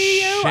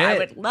OCU. I shit.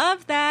 would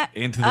love that.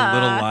 Into the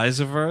Little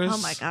Lies-averse. Oh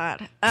my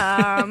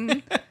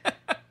god.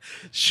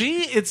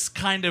 It's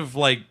kind of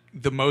like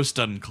the most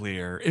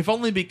unclear, if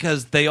only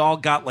because they all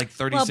got like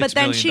 $36 Well, but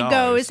then million. she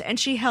goes and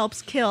she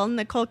helps kill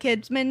Nicole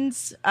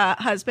Kidman's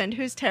husband,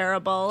 who's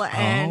terrible,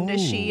 and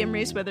she and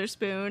Reese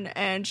Witherspoon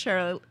and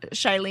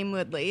Shailene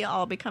Woodley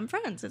all become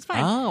friends. It's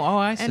fine. Oh,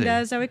 I see.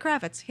 And Zoe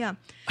Kravitz, yeah.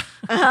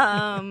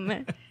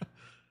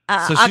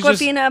 So she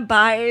just- Aquafina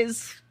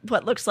buys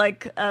what looks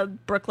like a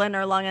Brooklyn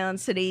or Long Island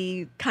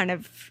City kind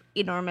of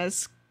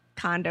enormous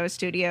condo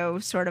studio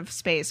sort of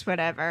space,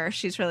 whatever.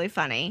 She's really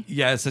funny.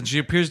 Yes, and she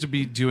appears to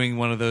be doing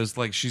one of those,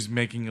 like she's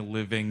making a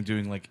living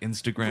doing like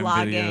Instagram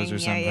Vlogging, videos or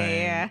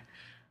something.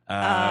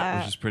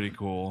 Which is pretty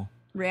cool.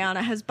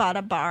 Rihanna has bought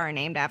a bar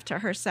named after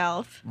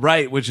herself,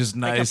 Right, which is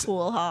like nice. a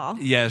pool hall.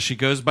 Yeah, she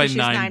goes by She's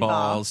Nine Nine Ball.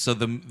 Balls, so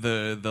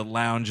the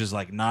lounge is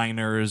like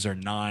Niners or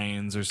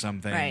Nines or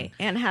something. Right.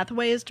 Anne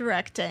Hathaway is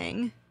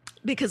directing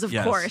because, of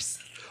Yes. course.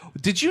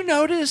 Did you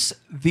notice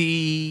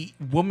the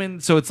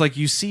woman? So it's like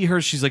you see her;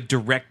 she's like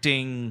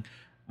directing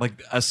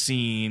like a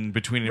scene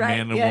between a Right, man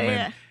and a yeah, woman.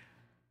 yeah.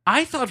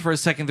 I thought for a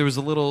second there was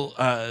a little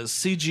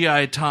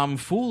CGI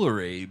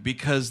tomfoolery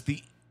because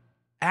the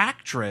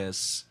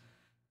actress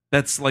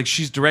that's like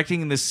she's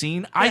directing in the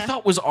scene, I Yeah.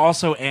 thought was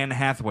also Anne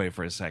Hathaway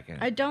for a second.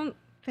 I don't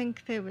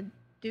think they would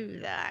do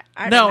that.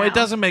 I don't No, know. it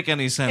doesn't make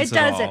any sense. It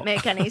at all. doesn't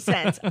make any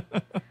sense.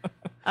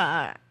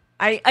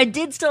 I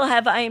did still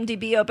have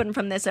IMDb open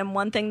from this, and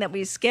one thing that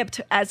we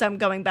skipped as I'm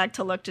going back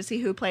to look to see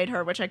who played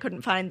her, which I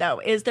couldn't find though,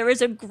 is there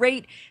is a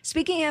great,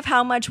 speaking of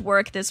how much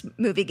work this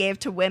movie gave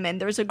to women,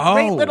 there's a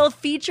great little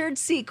featured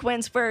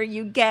sequence where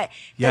you get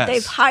that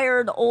they've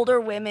hired older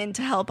women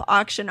to help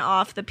auction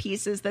off the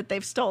pieces that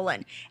they've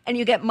stolen. And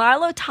you get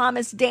Marlo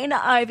Thomas,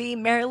 Dana Ivey,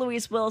 Mary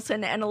Louise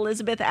Wilson, and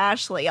Elizabeth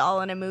Ashley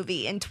all in a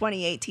movie in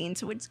 2018.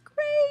 So it's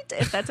great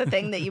if that's a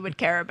thing that you would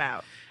care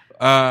about.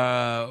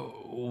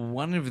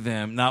 One of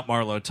them, not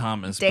Marlo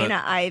Thomas.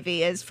 Dana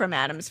Ivey is from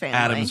Addams Family.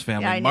 Addams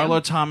Family. Yeah,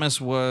 Marlo Thomas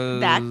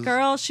was... that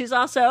girl. She's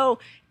also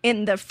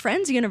in the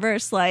Friends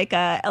universe, like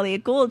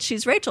Elliot Gould.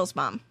 She's Rachel's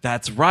mom.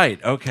 That's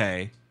right.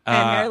 Okay.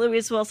 And Mary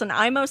Louise Wilson,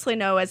 I mostly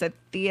know as a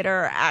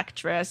theater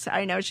actress.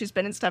 I know she's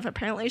been in stuff.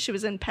 Apparently, she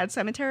was in Pet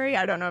Sematary.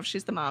 I don't know if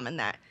she's the mom in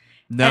that.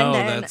 No,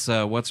 that's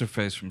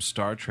what's-her-face from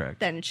Star Trek.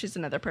 Then she's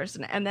another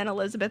person. And then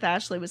Elizabeth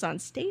Ashley was on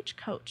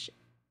Stagecoach.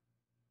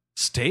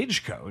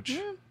 Stagecoach?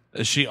 Yeah.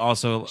 Is she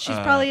also... She's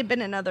probably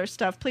been in other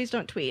stuff. Please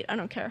don't tweet. I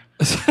don't care.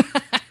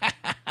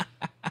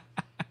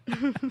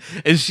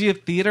 Is she a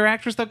theater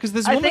actress, though? Because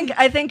this woman...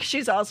 I think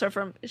she's also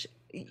from...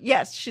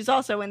 Yes, she's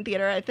also in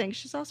theater. I think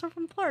she's also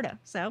from Florida.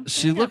 So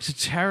she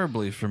looked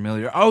terribly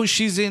familiar. Oh,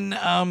 she's in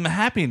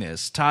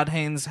Happiness. Todd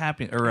Haynes'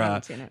 Happiness. Or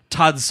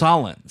Todd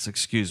Solondz,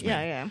 excuse me.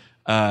 Yeah.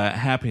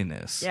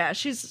 Happiness. Yeah,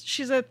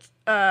 she's a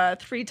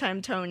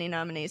 3-time Tony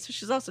nominee, so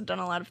she's also done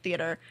a lot of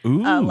theater,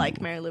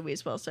 like Mary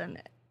Louise Wilson.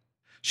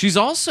 She's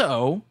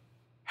also,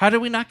 how did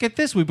we not get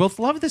this? We both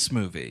love this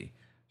movie.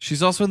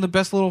 She's also in The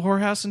Best Little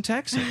Whorehouse in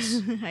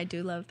Texas. I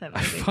do love that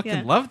movie. I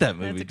fucking love that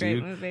movie, That's a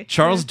great movie.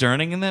 Charles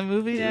Durning in that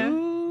movie? Yeah.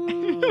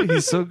 Ooh,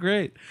 he's so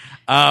great.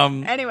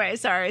 Anyway,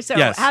 sorry. So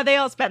how they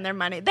all spend their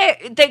money.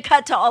 They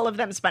cut to all of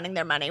them spending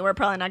their money. We're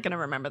probably not going to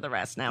remember the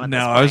rest now.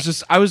 No,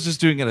 I was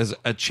just doing it as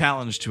a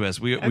challenge to us.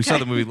 We saw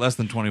the movie less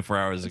than 24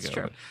 hours ago.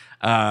 True.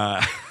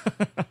 I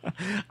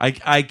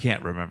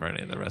can't remember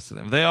any of the rest of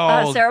them. They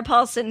all Sarah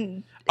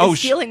Paulson is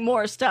stealing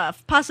more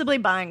stuff, possibly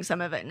buying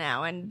some of it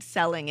now and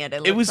selling it.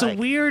 It was a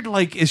weird,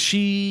 like, is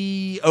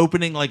she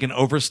opening like an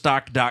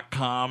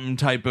Overstock.com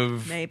type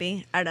of...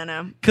 Maybe. I don't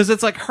know. Because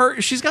it's like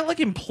she's got like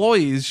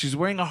employees. She's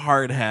wearing a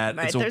hard hat.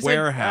 Right. It's a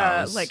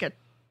warehouse. Like a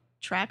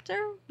tractor?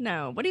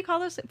 No. What do you call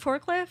this?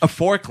 Forklift? A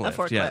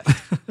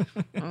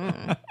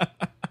forklift.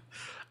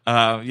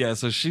 Yeah.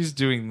 So she's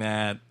doing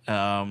that.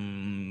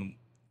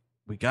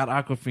 We got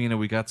Awkwafina,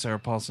 we got Sarah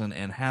Paulson,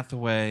 Anne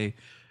Hathaway,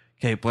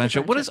 Kate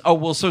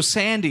Blanchett. So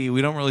Sandy,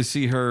 we don't really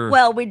see her.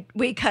 Well,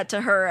 we cut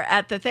to her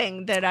at the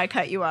thing that I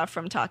cut you off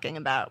from talking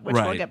about, which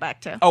we'll get back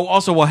to. Oh,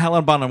 also,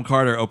 Helen Bonham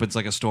Carter opens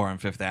like a store on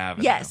Fifth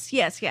Avenue. Yes,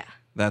 yeah.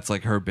 That's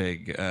like her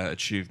big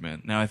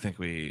achievement. Now I think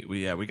we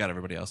got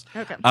everybody else.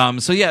 Okay.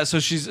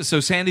 So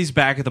Sandy's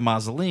back at the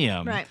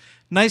mausoleum. Right.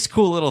 Nice,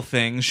 cool little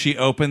thing. She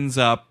opens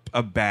up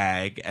a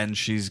bag and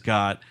she's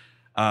got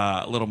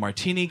a little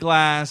martini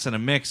glass and a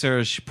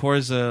mixer. She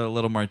pours a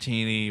little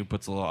martini,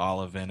 puts a little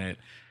olive in it.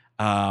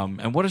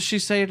 And what does she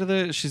say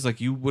to she's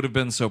like, you would have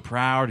been so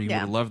proud, or you would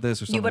have loved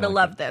this, or something. You would have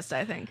loved this,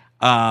 I think.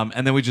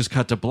 And then we just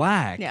cut to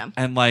black. Yeah.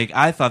 And like,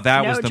 I thought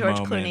that was the George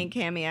moment. Clooney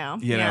cameo.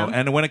 You know,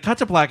 and when it cut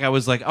to black, I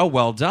was like, oh,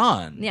 well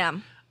done. Yeah.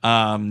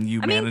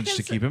 You managed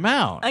to keep him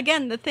out.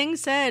 Again, the thing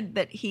said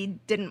that he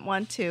didn't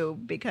want to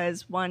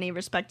because, 1, he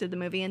respected the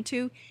movie, and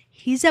 2,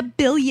 he's a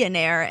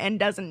billionaire and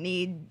doesn't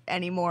need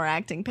any more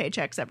acting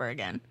paychecks ever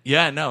again.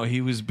 Yeah, no, he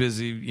was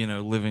busy,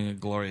 living a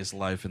glorious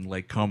life in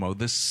Lake Como,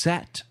 the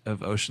set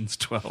of Ocean's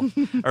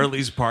 12, or at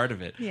least part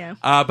of it. Yeah.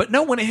 But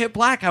no, when it hit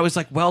black, I was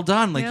like, well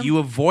done. Like,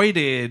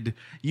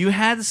 you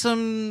had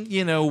some,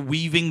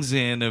 weavings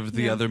in of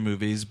the other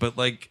movies, but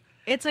like...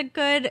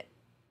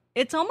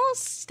 It's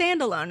almost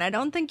standalone. I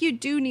don't think you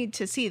do need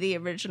to see the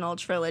original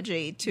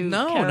trigy to care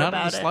about it. No, not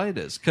in the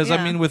slightest. Because,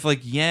 I mean, with,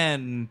 like,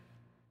 Yen,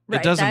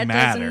 it doesn't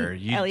matter.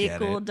 Elliot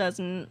Gould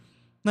doesn't.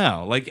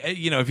 No, like,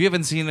 if you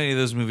haven't seen any of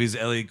those movies,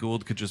 Elliot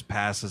Gould could just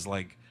pass as,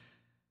 like,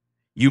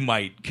 you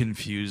might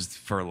confuse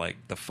for, like,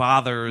 the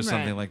father or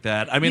something like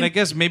that. I mean, I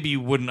guess maybe you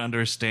wouldn't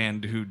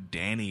understand who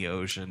Danny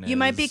Ocean is. You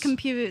might be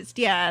confused,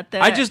 yeah.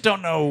 I just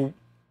don't know...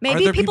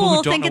 Maybe people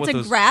will think it's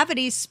a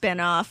Gravity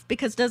spinoff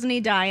because doesn't he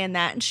die in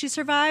that and she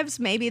survives?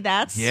 Maybe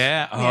that's...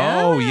 Yeah.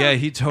 Oh, yeah.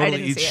 He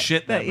totally eats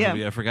shit in that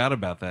movie. Yeah. I forgot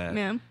about that.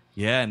 Yeah.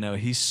 Yeah, no,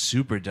 he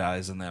super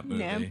dies in that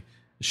movie. Yeah.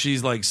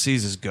 She's like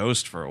sees his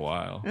ghost for a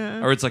while.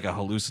 Or it's like a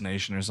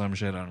hallucination or some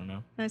shit. I don't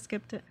know. I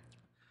skipped it.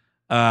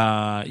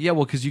 Yeah,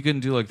 well, because you couldn't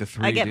do like the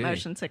 3D. I get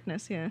motion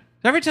sickness, yeah. Did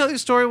I ever tell you a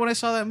story when I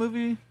saw that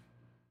movie?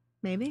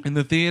 Maybe. In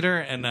the theater,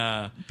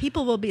 and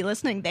people will be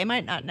listening. They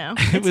might not know.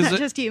 It's not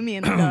just you, me,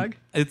 and the dog.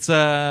 It's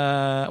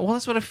well,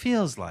 that's what it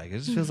feels like. It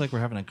just feels like we're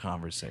having a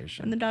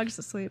conversation. And the dog's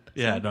asleep.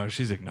 Yeah, no,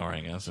 she's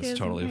ignoring us. It's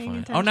totally fine.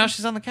 Attention. Oh, now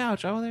she's on the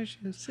couch. Oh, there she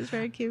is. She's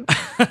very cute.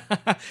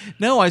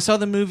 No, I saw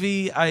the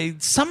movie. I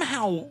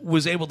somehow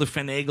was able to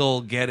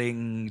finagle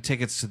getting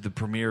tickets to the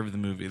premiere of the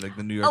movie, like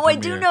the New York premiere.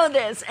 I do know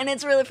this, and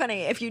it's really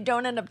funny. If you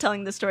don't end up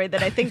telling the story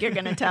that I think you're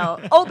going to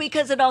tell.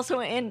 Because it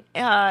also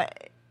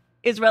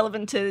is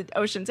relevant to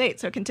Ocean's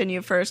 8, so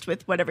continue first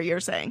with whatever you're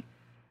saying.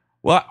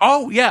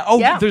 Well,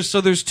 Yeah.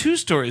 There's two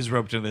stories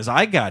roped into this.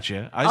 I got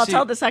you. I'll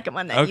tell the second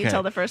one then. Okay. You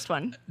tell the first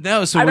one.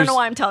 No, so I don't know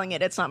why I'm telling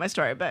it. It's not my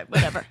story, but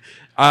whatever.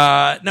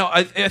 No,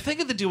 I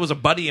think the deal was a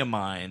buddy of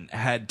mine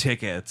had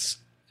tickets,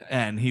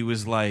 and he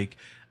was like,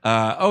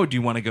 "Oh, do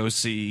you want to go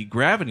see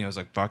Gravity?" I was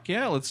like, "Fuck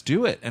yeah, let's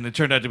do it!" And it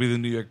turned out to be the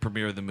New York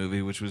premiere of the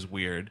movie, which was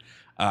weird.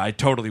 I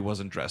totally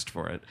wasn't dressed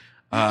for it,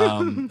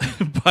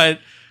 but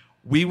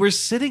we were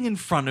sitting in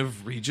front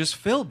of Regis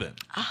Philbin.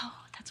 Oh.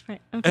 That's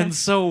right. Okay. And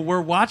so we're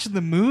watching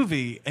the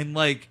movie, and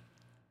like,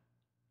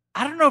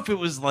 I don't know if it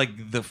was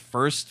like the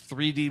first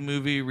 3D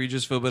movie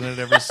Regis Philbin had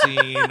ever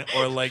seen,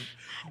 or like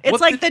it's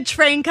like the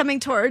train coming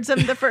towards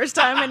him the first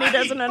time, and he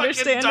doesn't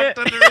understand it.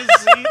 Under his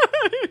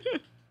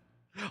seat.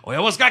 Oh, he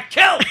almost got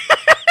killed.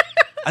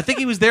 I think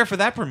he was there for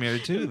that premiere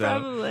too, though.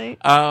 Probably.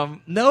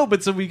 No,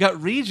 but so we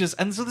got Regis,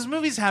 and so this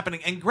movie's happening,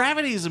 and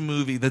Gravity is a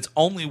movie that's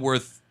only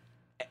worth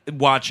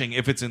watching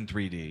if it's in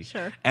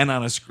 3D and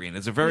on a screen.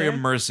 It's a very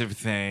immersive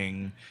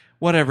thing.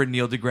 Whatever,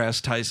 Neil deGrasse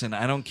Tyson,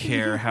 I don't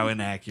care how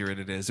inaccurate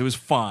it is. It was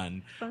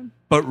fun.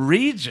 But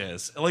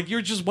Regis, like,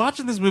 you're just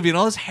watching this movie and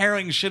all this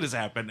harrowing shit has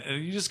happened,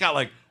 and you just got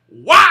like,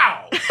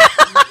 wow,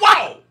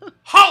 whoa,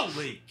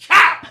 holy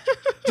cow.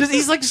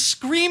 He's like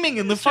screaming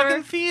in the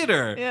fucking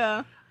theater.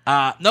 Yeah.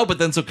 No, but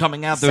then so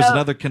coming out, there's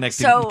another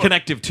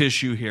connective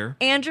tissue here.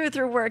 Andrew,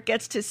 through work,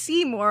 gets to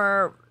see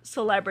more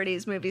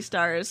celebrities, movie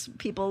stars,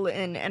 people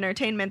in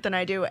entertainment than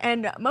I do.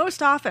 And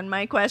most often,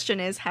 my question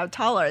is, how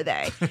tall are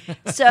they?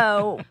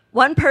 So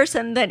one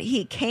person that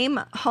he came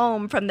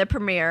home from the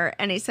premiere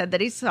and he said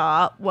that he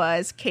saw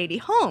was Katie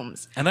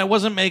Holmes. And I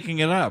wasn't making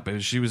it up.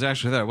 She was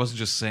actually there. I wasn't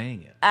just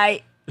saying it.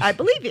 I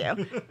believe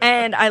you.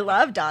 And I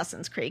love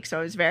Dawson's Creek, so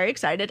I was very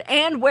excited.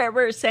 And where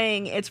we're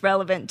saying it's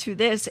relevant to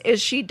this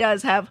is she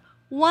does have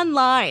one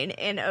line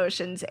in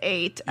Ocean's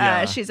 8.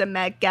 Yeah. She's a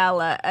Met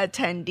Gala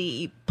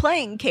attendee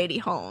playing Katie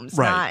Holmes,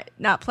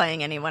 not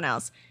playing anyone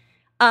else.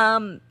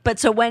 But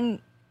so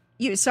when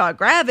you saw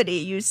Gravity,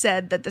 you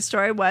said that the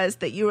story was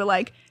that you were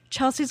like,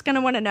 Chelsea's going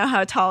to want to know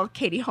how tall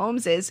Katie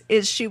Holmes is.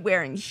 Is she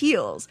wearing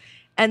heels?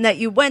 And that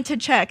you went to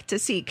check to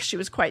see, because she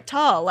was quite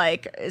tall.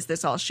 Like, is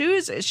this all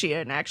shoes? Is she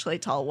an actually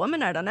tall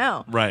woman? I don't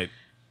know. Right.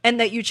 And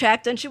that you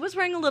checked, and she was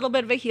wearing a little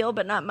bit of a heel,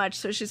 but not much.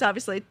 So she's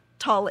obviously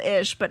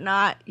tall-ish, but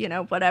not,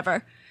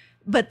 whatever.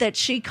 But that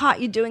she caught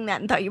you doing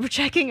that and thought you were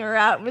checking her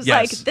out and was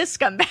like, this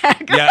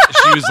scumbag. Yeah,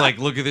 she was like,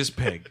 look at this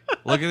pig.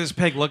 Look at this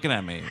pig looking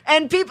at me.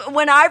 And people,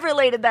 when I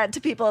related that to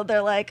people,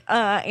 they're like,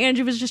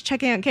 Andrew was just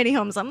checking out Katie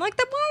Holmes. I'm like,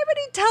 then why would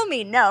he tell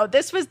me? No,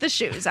 this was the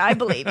shoes. I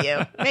believe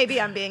you.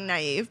 Maybe I'm being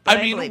naive, but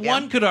I mean,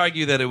 one could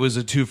argue that it was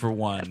a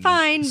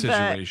 2-for-1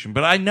 situation.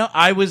 But I know,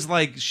 I was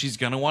like, she's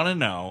going to want to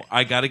know.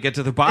 I got to get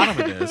to the bottom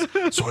of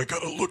this. So I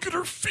got to look at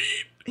her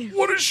feet.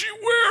 What is she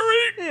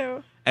wearing?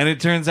 Ew. And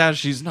it turns out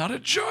she's not a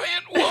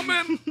giant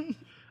woman.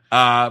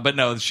 But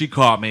no, she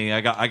caught me.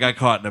 I got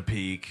caught in a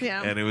peek,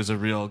 and it was a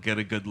real get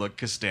a good look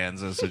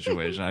Costanza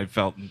situation. I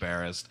felt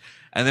embarrassed.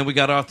 And then we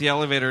got off the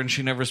elevator, and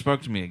she never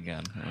spoke to me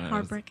again.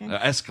 Heartbreaking.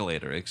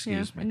 Escalator,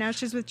 excuse me. And now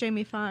she's with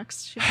Jamie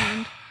Foxx. She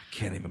found.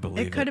 Can't even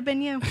believe it. It could have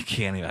been you. I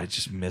can't even. I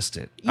just missed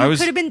it. You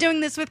could have been doing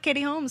this with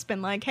Katie Holmes.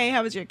 Been like, hey,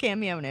 how was your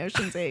cameo in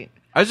Ocean's 8?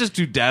 I was just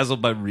too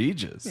dazzled by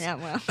Regis. Yeah,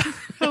 well,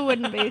 who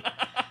wouldn't be?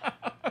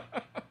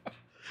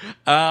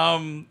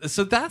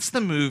 So that's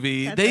the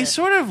movie. They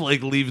sort of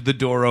like leave the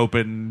door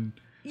open.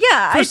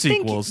 Yeah, for I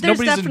sequels. think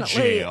Nobody's in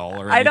jail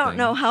or anything. I don't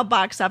know how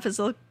box office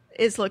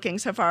is looking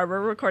so far. We're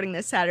recording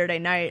this Saturday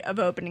night of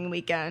opening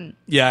weekend.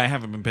 Yeah, I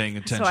haven't been paying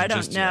attention. So I don't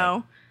just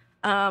know.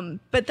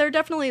 But they're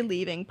definitely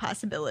leaving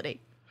possibility.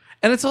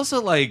 And it's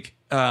also like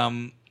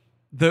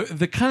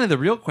the kind of the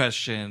real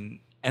question,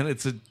 and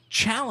it's a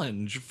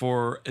challenge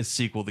for a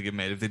sequel to get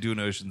made if they do an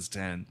Ocean's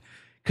 10,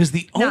 because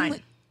the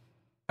only.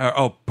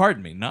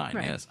 Pardon me, 9.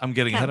 Right. Yes, I'm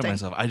getting ahead of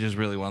myself. I just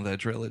really want that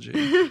trilogy.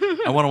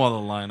 I want them all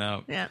to line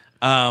up. Yeah.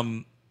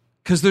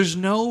 Because there's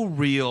no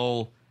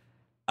real,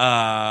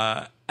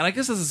 and I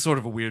guess this is sort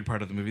of a weird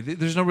part of the movie.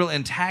 There's no real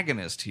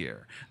antagonist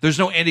here. There's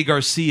no Andy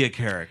Garcia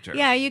character.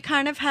 Yeah, you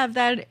kind of have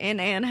that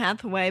in Anne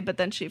Hathaway, but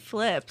then she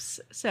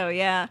flips. So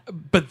yeah.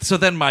 But so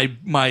then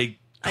my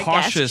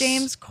cautious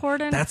James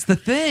Corden. That's the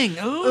thing.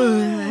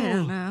 Ooh. I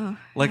don't know.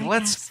 Like,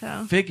 let's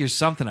figure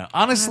something out.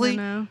 Honestly,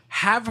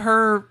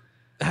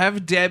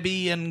 have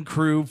Debbie and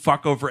crew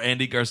fuck over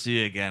Andy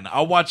Garcia again.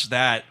 I'll watch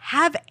that.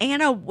 Have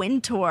Anna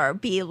Wintour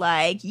be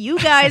like, you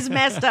guys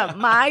messed up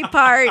my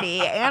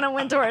party. Anna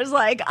Wintour is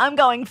like, I'm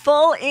going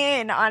full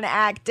in on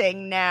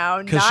acting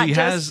now.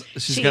 Because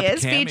she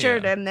is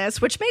featured in this,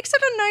 which makes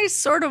it a nice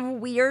sort of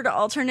weird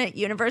alternate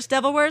universe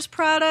Devil Wears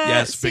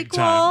Prada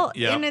sequel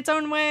in its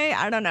own way.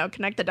 I don't know.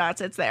 Connect the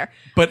dots. It's there.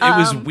 But it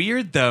was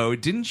weird, though.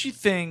 Didn't you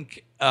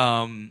think...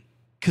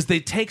 because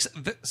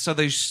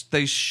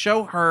they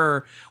show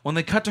her when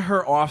they cut to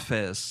her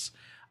office.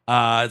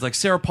 It's like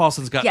Sarah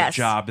Paulson's got a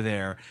job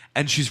there,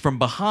 and she's from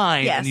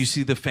behind, and you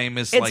see the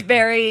famous it's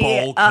very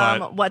bowl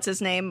cut. What's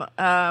his name?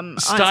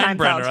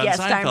 Steinbrenner. On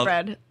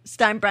Seinfeld.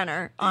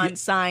 Steinbrenner on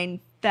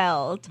Seinfeld.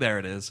 felt. There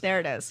it is. There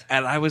it is.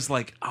 And I was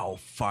like, oh,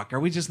 fuck. Are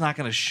we just not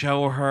going to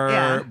show her?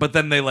 Yeah. But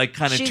then they like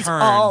kind of turn. She's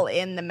all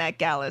in the Met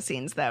Gala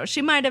scenes, though.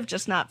 She might have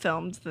just not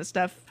filmed the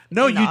stuff.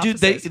 No, in the you do.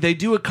 offices. They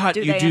do a cut.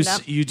 Do You they do. end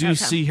up? You do Okay.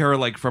 see her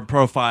like from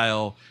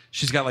profile.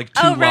 She's got like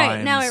 2 Oh, lines.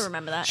 right. Now I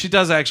remember that. She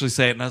does actually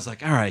say it, and I was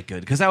like, all right, good,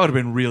 because that would have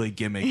been really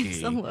gimmicky.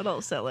 It's a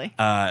little silly.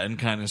 And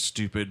kind of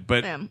stupid.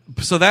 But Yeah.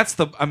 so that's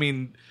the. I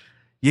mean,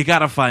 you got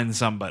to find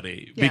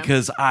somebody Yeah.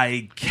 because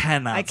I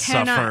cannot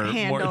suffer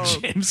handle more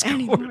James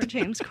any Corden. more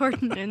James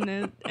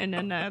Corden in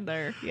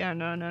another. Yeah,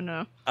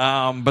 no.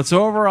 But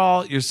so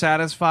overall, you're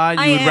satisfied.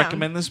 You I would am.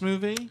 recommend this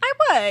movie? I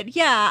would.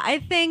 Yeah, I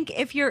think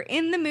if you're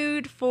in the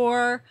mood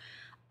for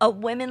a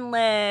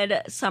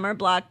women-led summer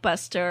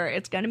blockbuster,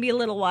 it's going to be a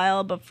little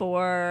while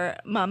before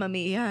Mamma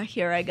Mia,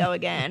 Here I Go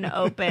Again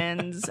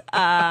opens.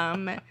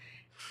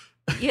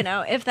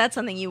 If that's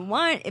something you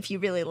want, if you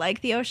really like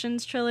the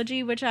Ocean's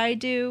trilogy, which I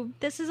do,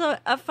 this is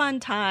a fun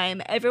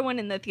time. Everyone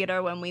in the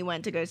theater when we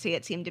went to go see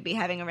it seemed to be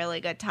having a really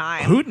good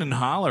time. Hooting and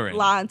hollering.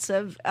 Lots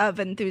of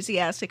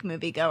enthusiastic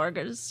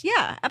moviegoers.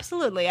 Yeah,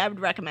 absolutely. I would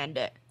recommend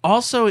it.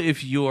 Also,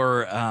 if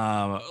you're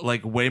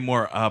like way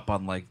more up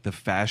on like the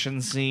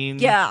fashion scene.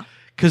 Yeah.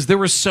 Because there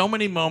were so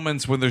many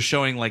moments when they're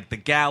showing like the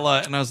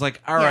gala, and I was like,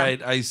 all right,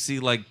 I see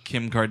like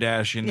Kim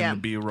Kardashian in the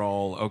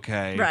B-roll,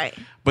 okay. Right.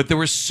 But there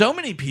were so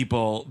many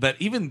people that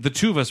even the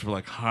two of us were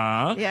like,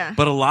 huh? Yeah.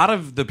 But a lot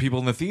of the people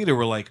in the theater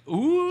were like,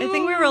 ooh. I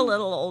think we were a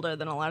little older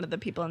than a lot of the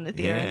people in the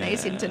theater, and they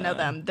seemed to know Yeah.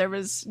 them. There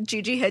was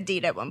Gigi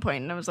Hadid at one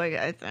point, and I was like,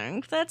 I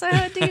think that's a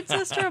Hadid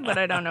sister, but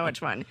I don't know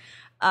which one.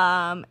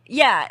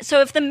 Yeah,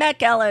 so if the Met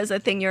Gala is a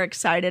thing you're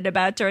excited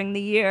about during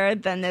the year,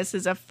 then this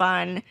is a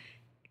fun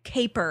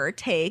caper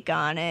take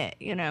on it,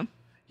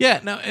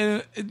 Yeah, no,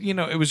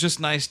 it was just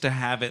nice to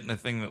have it in a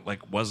thing that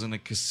like wasn't a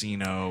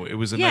casino. It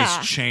was a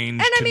nice change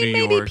and to I mean, New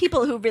maybe York.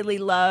 people who really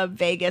love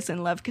Vegas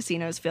and love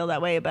casinos feel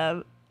that way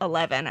about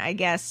 11, I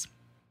guess.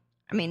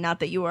 I mean,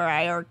 not that you or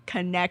I are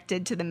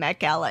connected to the Met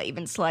Gala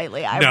even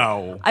slightly.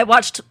 No. I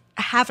watched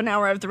half an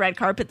hour of the red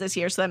carpet this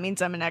year, so that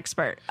means I'm an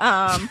expert.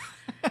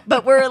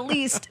 But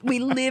we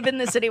live in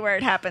the city where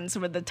it happens, so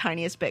we're the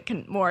tiniest bit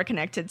more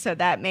connected, so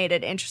that made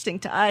it interesting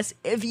to us.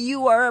 If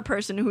you are a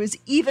person who is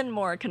even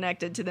more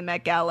connected to the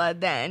Met Gala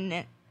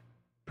than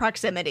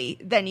proximity,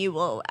 then you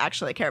will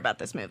actually care about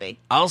this movie.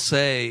 I'll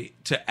say,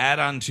 to add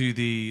on to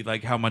the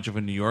like how much of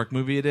a New York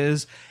movie it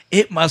is,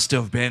 it must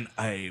have been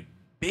a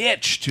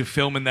bitch to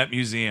film in that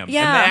museum.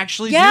 Yeah. And they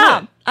actually do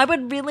it. I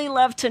would really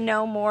love to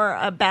know more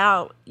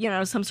about,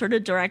 some sort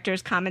of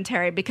director's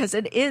commentary, because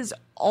it is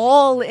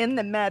all in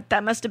the Met.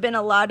 That must have been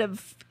a lot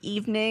of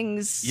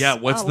evenings. Yeah,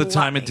 what's the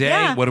time of day?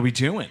 Yeah. What are we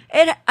doing?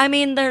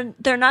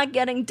 They're not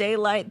getting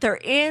daylight. They're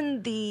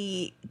in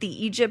the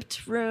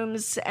Egypt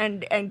rooms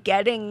and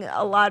getting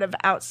a lot of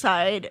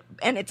outside,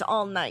 and it's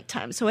all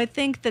nighttime. So I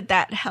think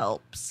that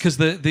helps. Because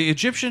the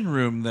Egyptian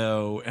room,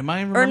 though, am I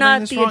remembering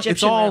not this the wrong? Egyptian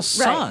It's all room, right.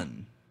 sun.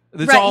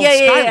 It's Right, all yeah.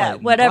 skylight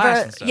and glass Whatever.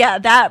 and stuff. Yeah,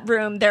 that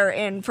room they're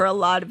in for a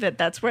lot of it.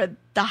 That's where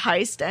the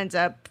heist ends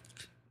up,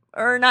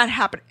 or not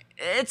happening.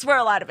 It's where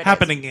a lot of it is.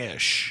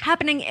 Happening-ish.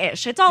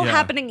 Happening-ish. It's all Yeah.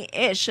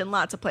 happening-ish in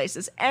lots of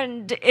places,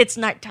 and it's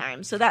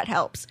nighttime, so that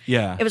helps.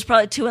 Yeah. It was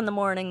probably 2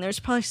 a.m. There's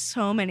probably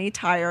so many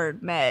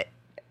tired Met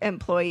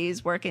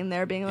employees working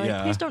there being like,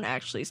 Yeah. please don't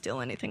actually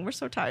steal anything. We're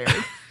so tired.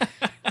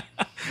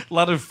 A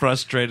lot of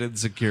frustrated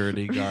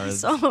security guards.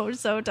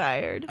 so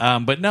tired.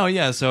 But no,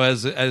 yeah. So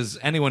as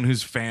anyone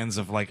who's fans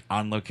of like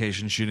on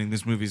location shooting,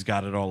 this movie's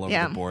got it all over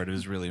Yeah. the board. It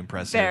was really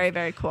impressive. Very,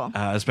 very cool.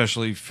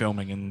 Especially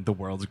filming in the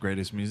world's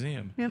greatest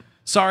museum. Yep.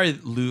 Sorry,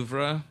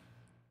 Louvre.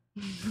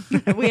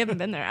 We haven't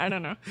been there. I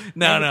don't know.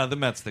 No, the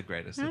Met's the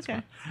greatest. It's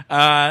Okay.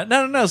 fine.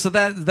 No. So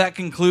that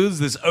concludes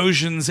this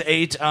Ocean's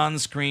 8 on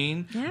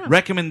screen. Yeah.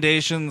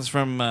 Recommendations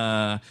from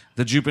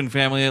the Jupin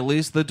family, at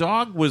least. The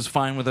dog was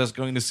fine with us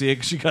going to see it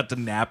because she got to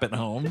nap at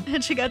home.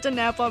 And she got to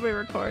nap while we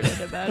recorded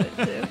about it,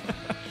 too.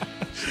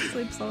 She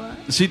sleeps a lot.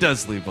 She does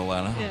sleep a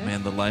lot. Oh, Yeah.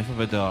 man, the life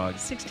of a dog.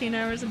 16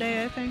 hours a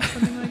day, I think,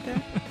 something like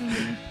that.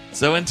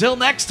 So until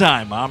next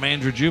time, I'm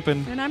Andrew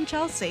Jupin. And I'm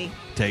Chelsea.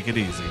 Take it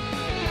easy.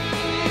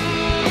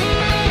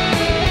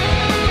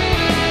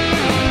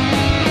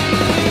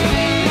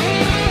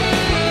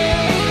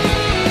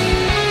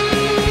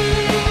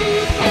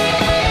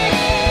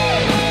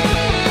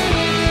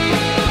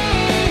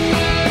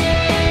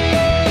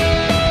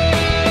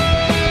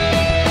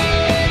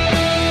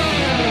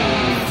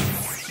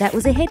 That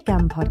was a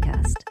HeadGum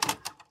podcast.